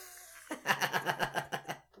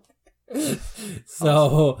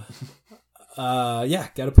 So, yeah,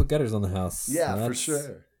 got to put gutters on the house. Yeah, for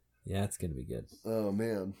sure. Yeah, it's going to be good. Oh,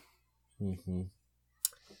 man. Mm-hmm.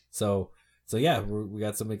 So yeah, we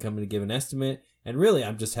got somebody coming to give an estimate. And really,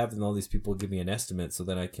 I'm just having all these people give me an estimate so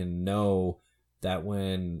that I can know that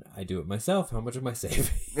when I do it myself, how much am I saving?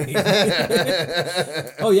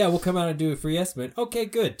 Oh, yeah, we'll come out and do a free estimate. Okay,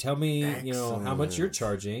 good. Tell me, how much you're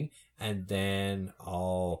charging, and then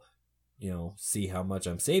I'll, see how much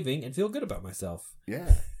I'm saving and feel good about myself.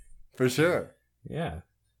 Yeah, for sure. Yeah.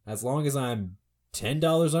 As long as I'm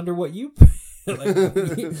 $10 under what you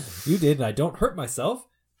you did and I don't hurt myself,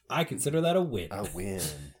 I consider that a win. A win,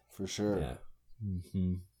 for sure. Yeah.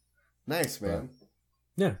 Mm-hmm. Nice, man.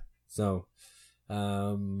 Yeah. So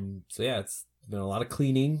yeah, it's been a lot of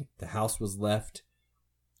cleaning. The house was left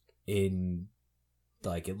in,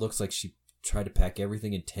 it looks like she tried to pack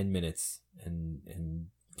everything in 10 minutes and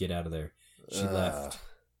get out of there.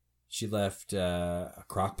 She left a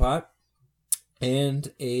crock pot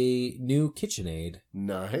and a new KitchenAid.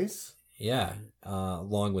 Nice. Yeah.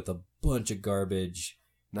 Along with a bunch of garbage.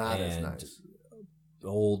 Not as nice.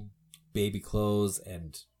 Old baby clothes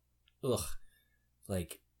and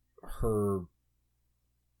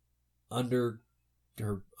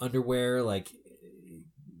her underwear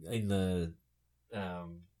in the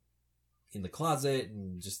closet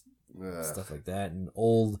and just stuff like that, and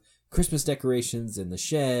old Christmas decorations in the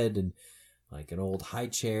shed, and an old high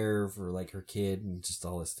chair for her kid, and just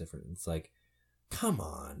all this different. It's come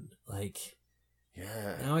on,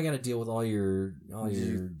 yeah. Now I got to deal with all your Did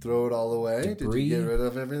you throw it all away? Debris. Did you get rid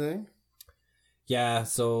of everything? Yeah,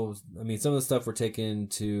 so some of the stuff we're taking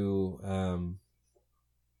to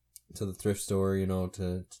the thrift store,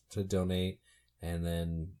 to donate, and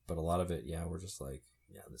then but a lot of it, we're just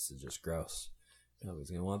this is just gross.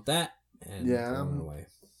 Nobody's gonna want that, and throw it away.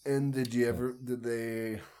 And did you ever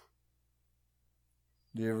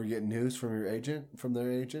get news from their agent?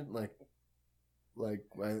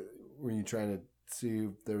 Were you trying to see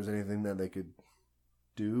if there was anything that they could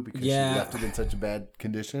do because she left it in such a bad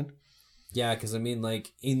condition? Yeah, because in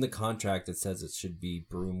the contract it says it should be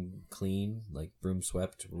broom clean, broom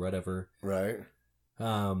swept, or whatever. Right.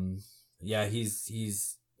 Yeah,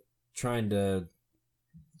 he's trying to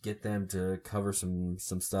get them to cover some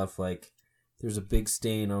stuff. There's a big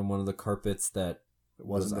stain on one of the carpets that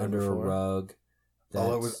was under a rug. It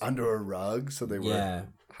was under a rug, so they were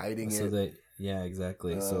hiding it. Yeah,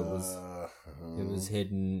 exactly. So it was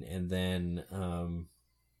hidden, and then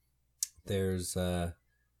there's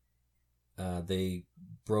they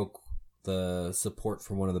broke the support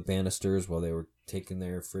from one of the banisters while they were taking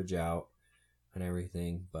their fridge out and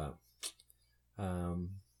everything. But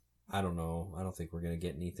I don't know. I don't think we're gonna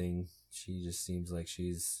get anything. She just seems like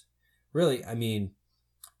she's really.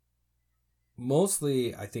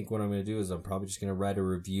 Mostly, I think what I'm gonna do is I'm probably just gonna write a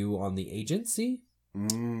review on the agency.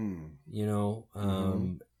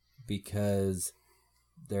 Because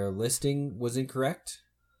their listing was incorrect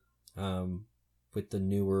with the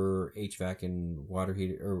newer HVAC and water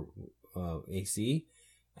heater or AC,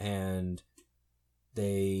 and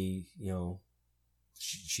they,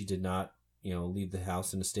 she did not, leave the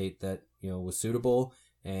house in a state that, was suitable,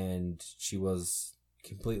 and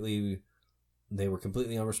they were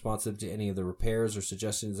completely unresponsive to any of the repairs or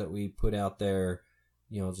suggestions that we put out there.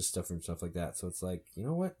 Just stuff like that. So it's you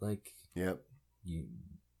know what? Yep.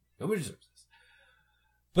 Nobody deserves this.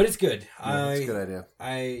 But it's good. Yeah, it's a good idea.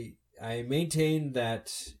 I maintain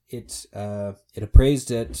that it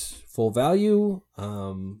appraised at full value,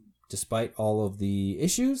 despite all of the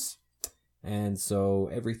issues. And so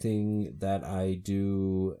everything that I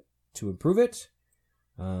do to improve it,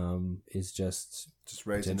 is just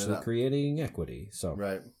raising it up, creating equity. So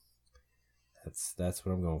right. That's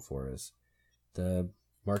what I'm going for. Is the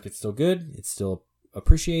market's still good. It's still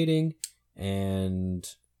appreciating and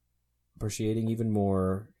appreciating even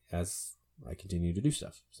more as I continue to do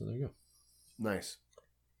stuff. So there you go. Nice.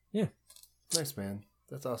 Yeah. Nice, man.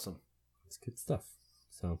 That's awesome. It's good stuff.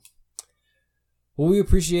 So, well, we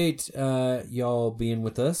appreciate y'all being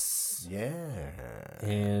with us. Yeah.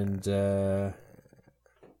 And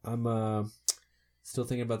I'm still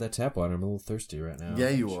thinking about that tap water. I'm a little thirsty right now. Yeah,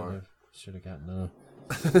 you are. Should have gotten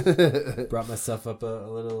brought myself up a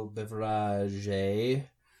little beverage,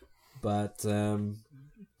 but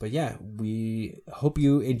yeah, we hope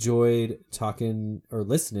you enjoyed talking or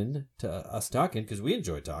listening to us talking, because we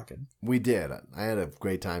enjoyed talking. We did. I had a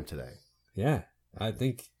great time today. Yeah, I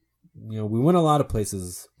think we went a lot of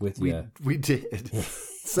places with you. We did.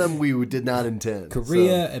 Some we did not intend.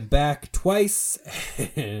 Korea and back twice,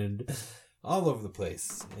 and all over the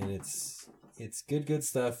place, and it's good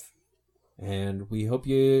stuff. And we hope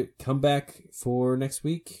you come back for next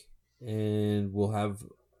week, and we'll have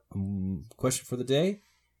a question for the day,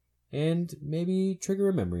 and maybe trigger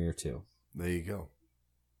a memory or two. There you go.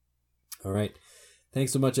 All right.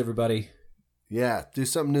 Thanks so much, everybody. Yeah, do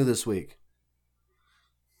something new this week.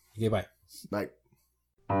 Okay, bye. Bye.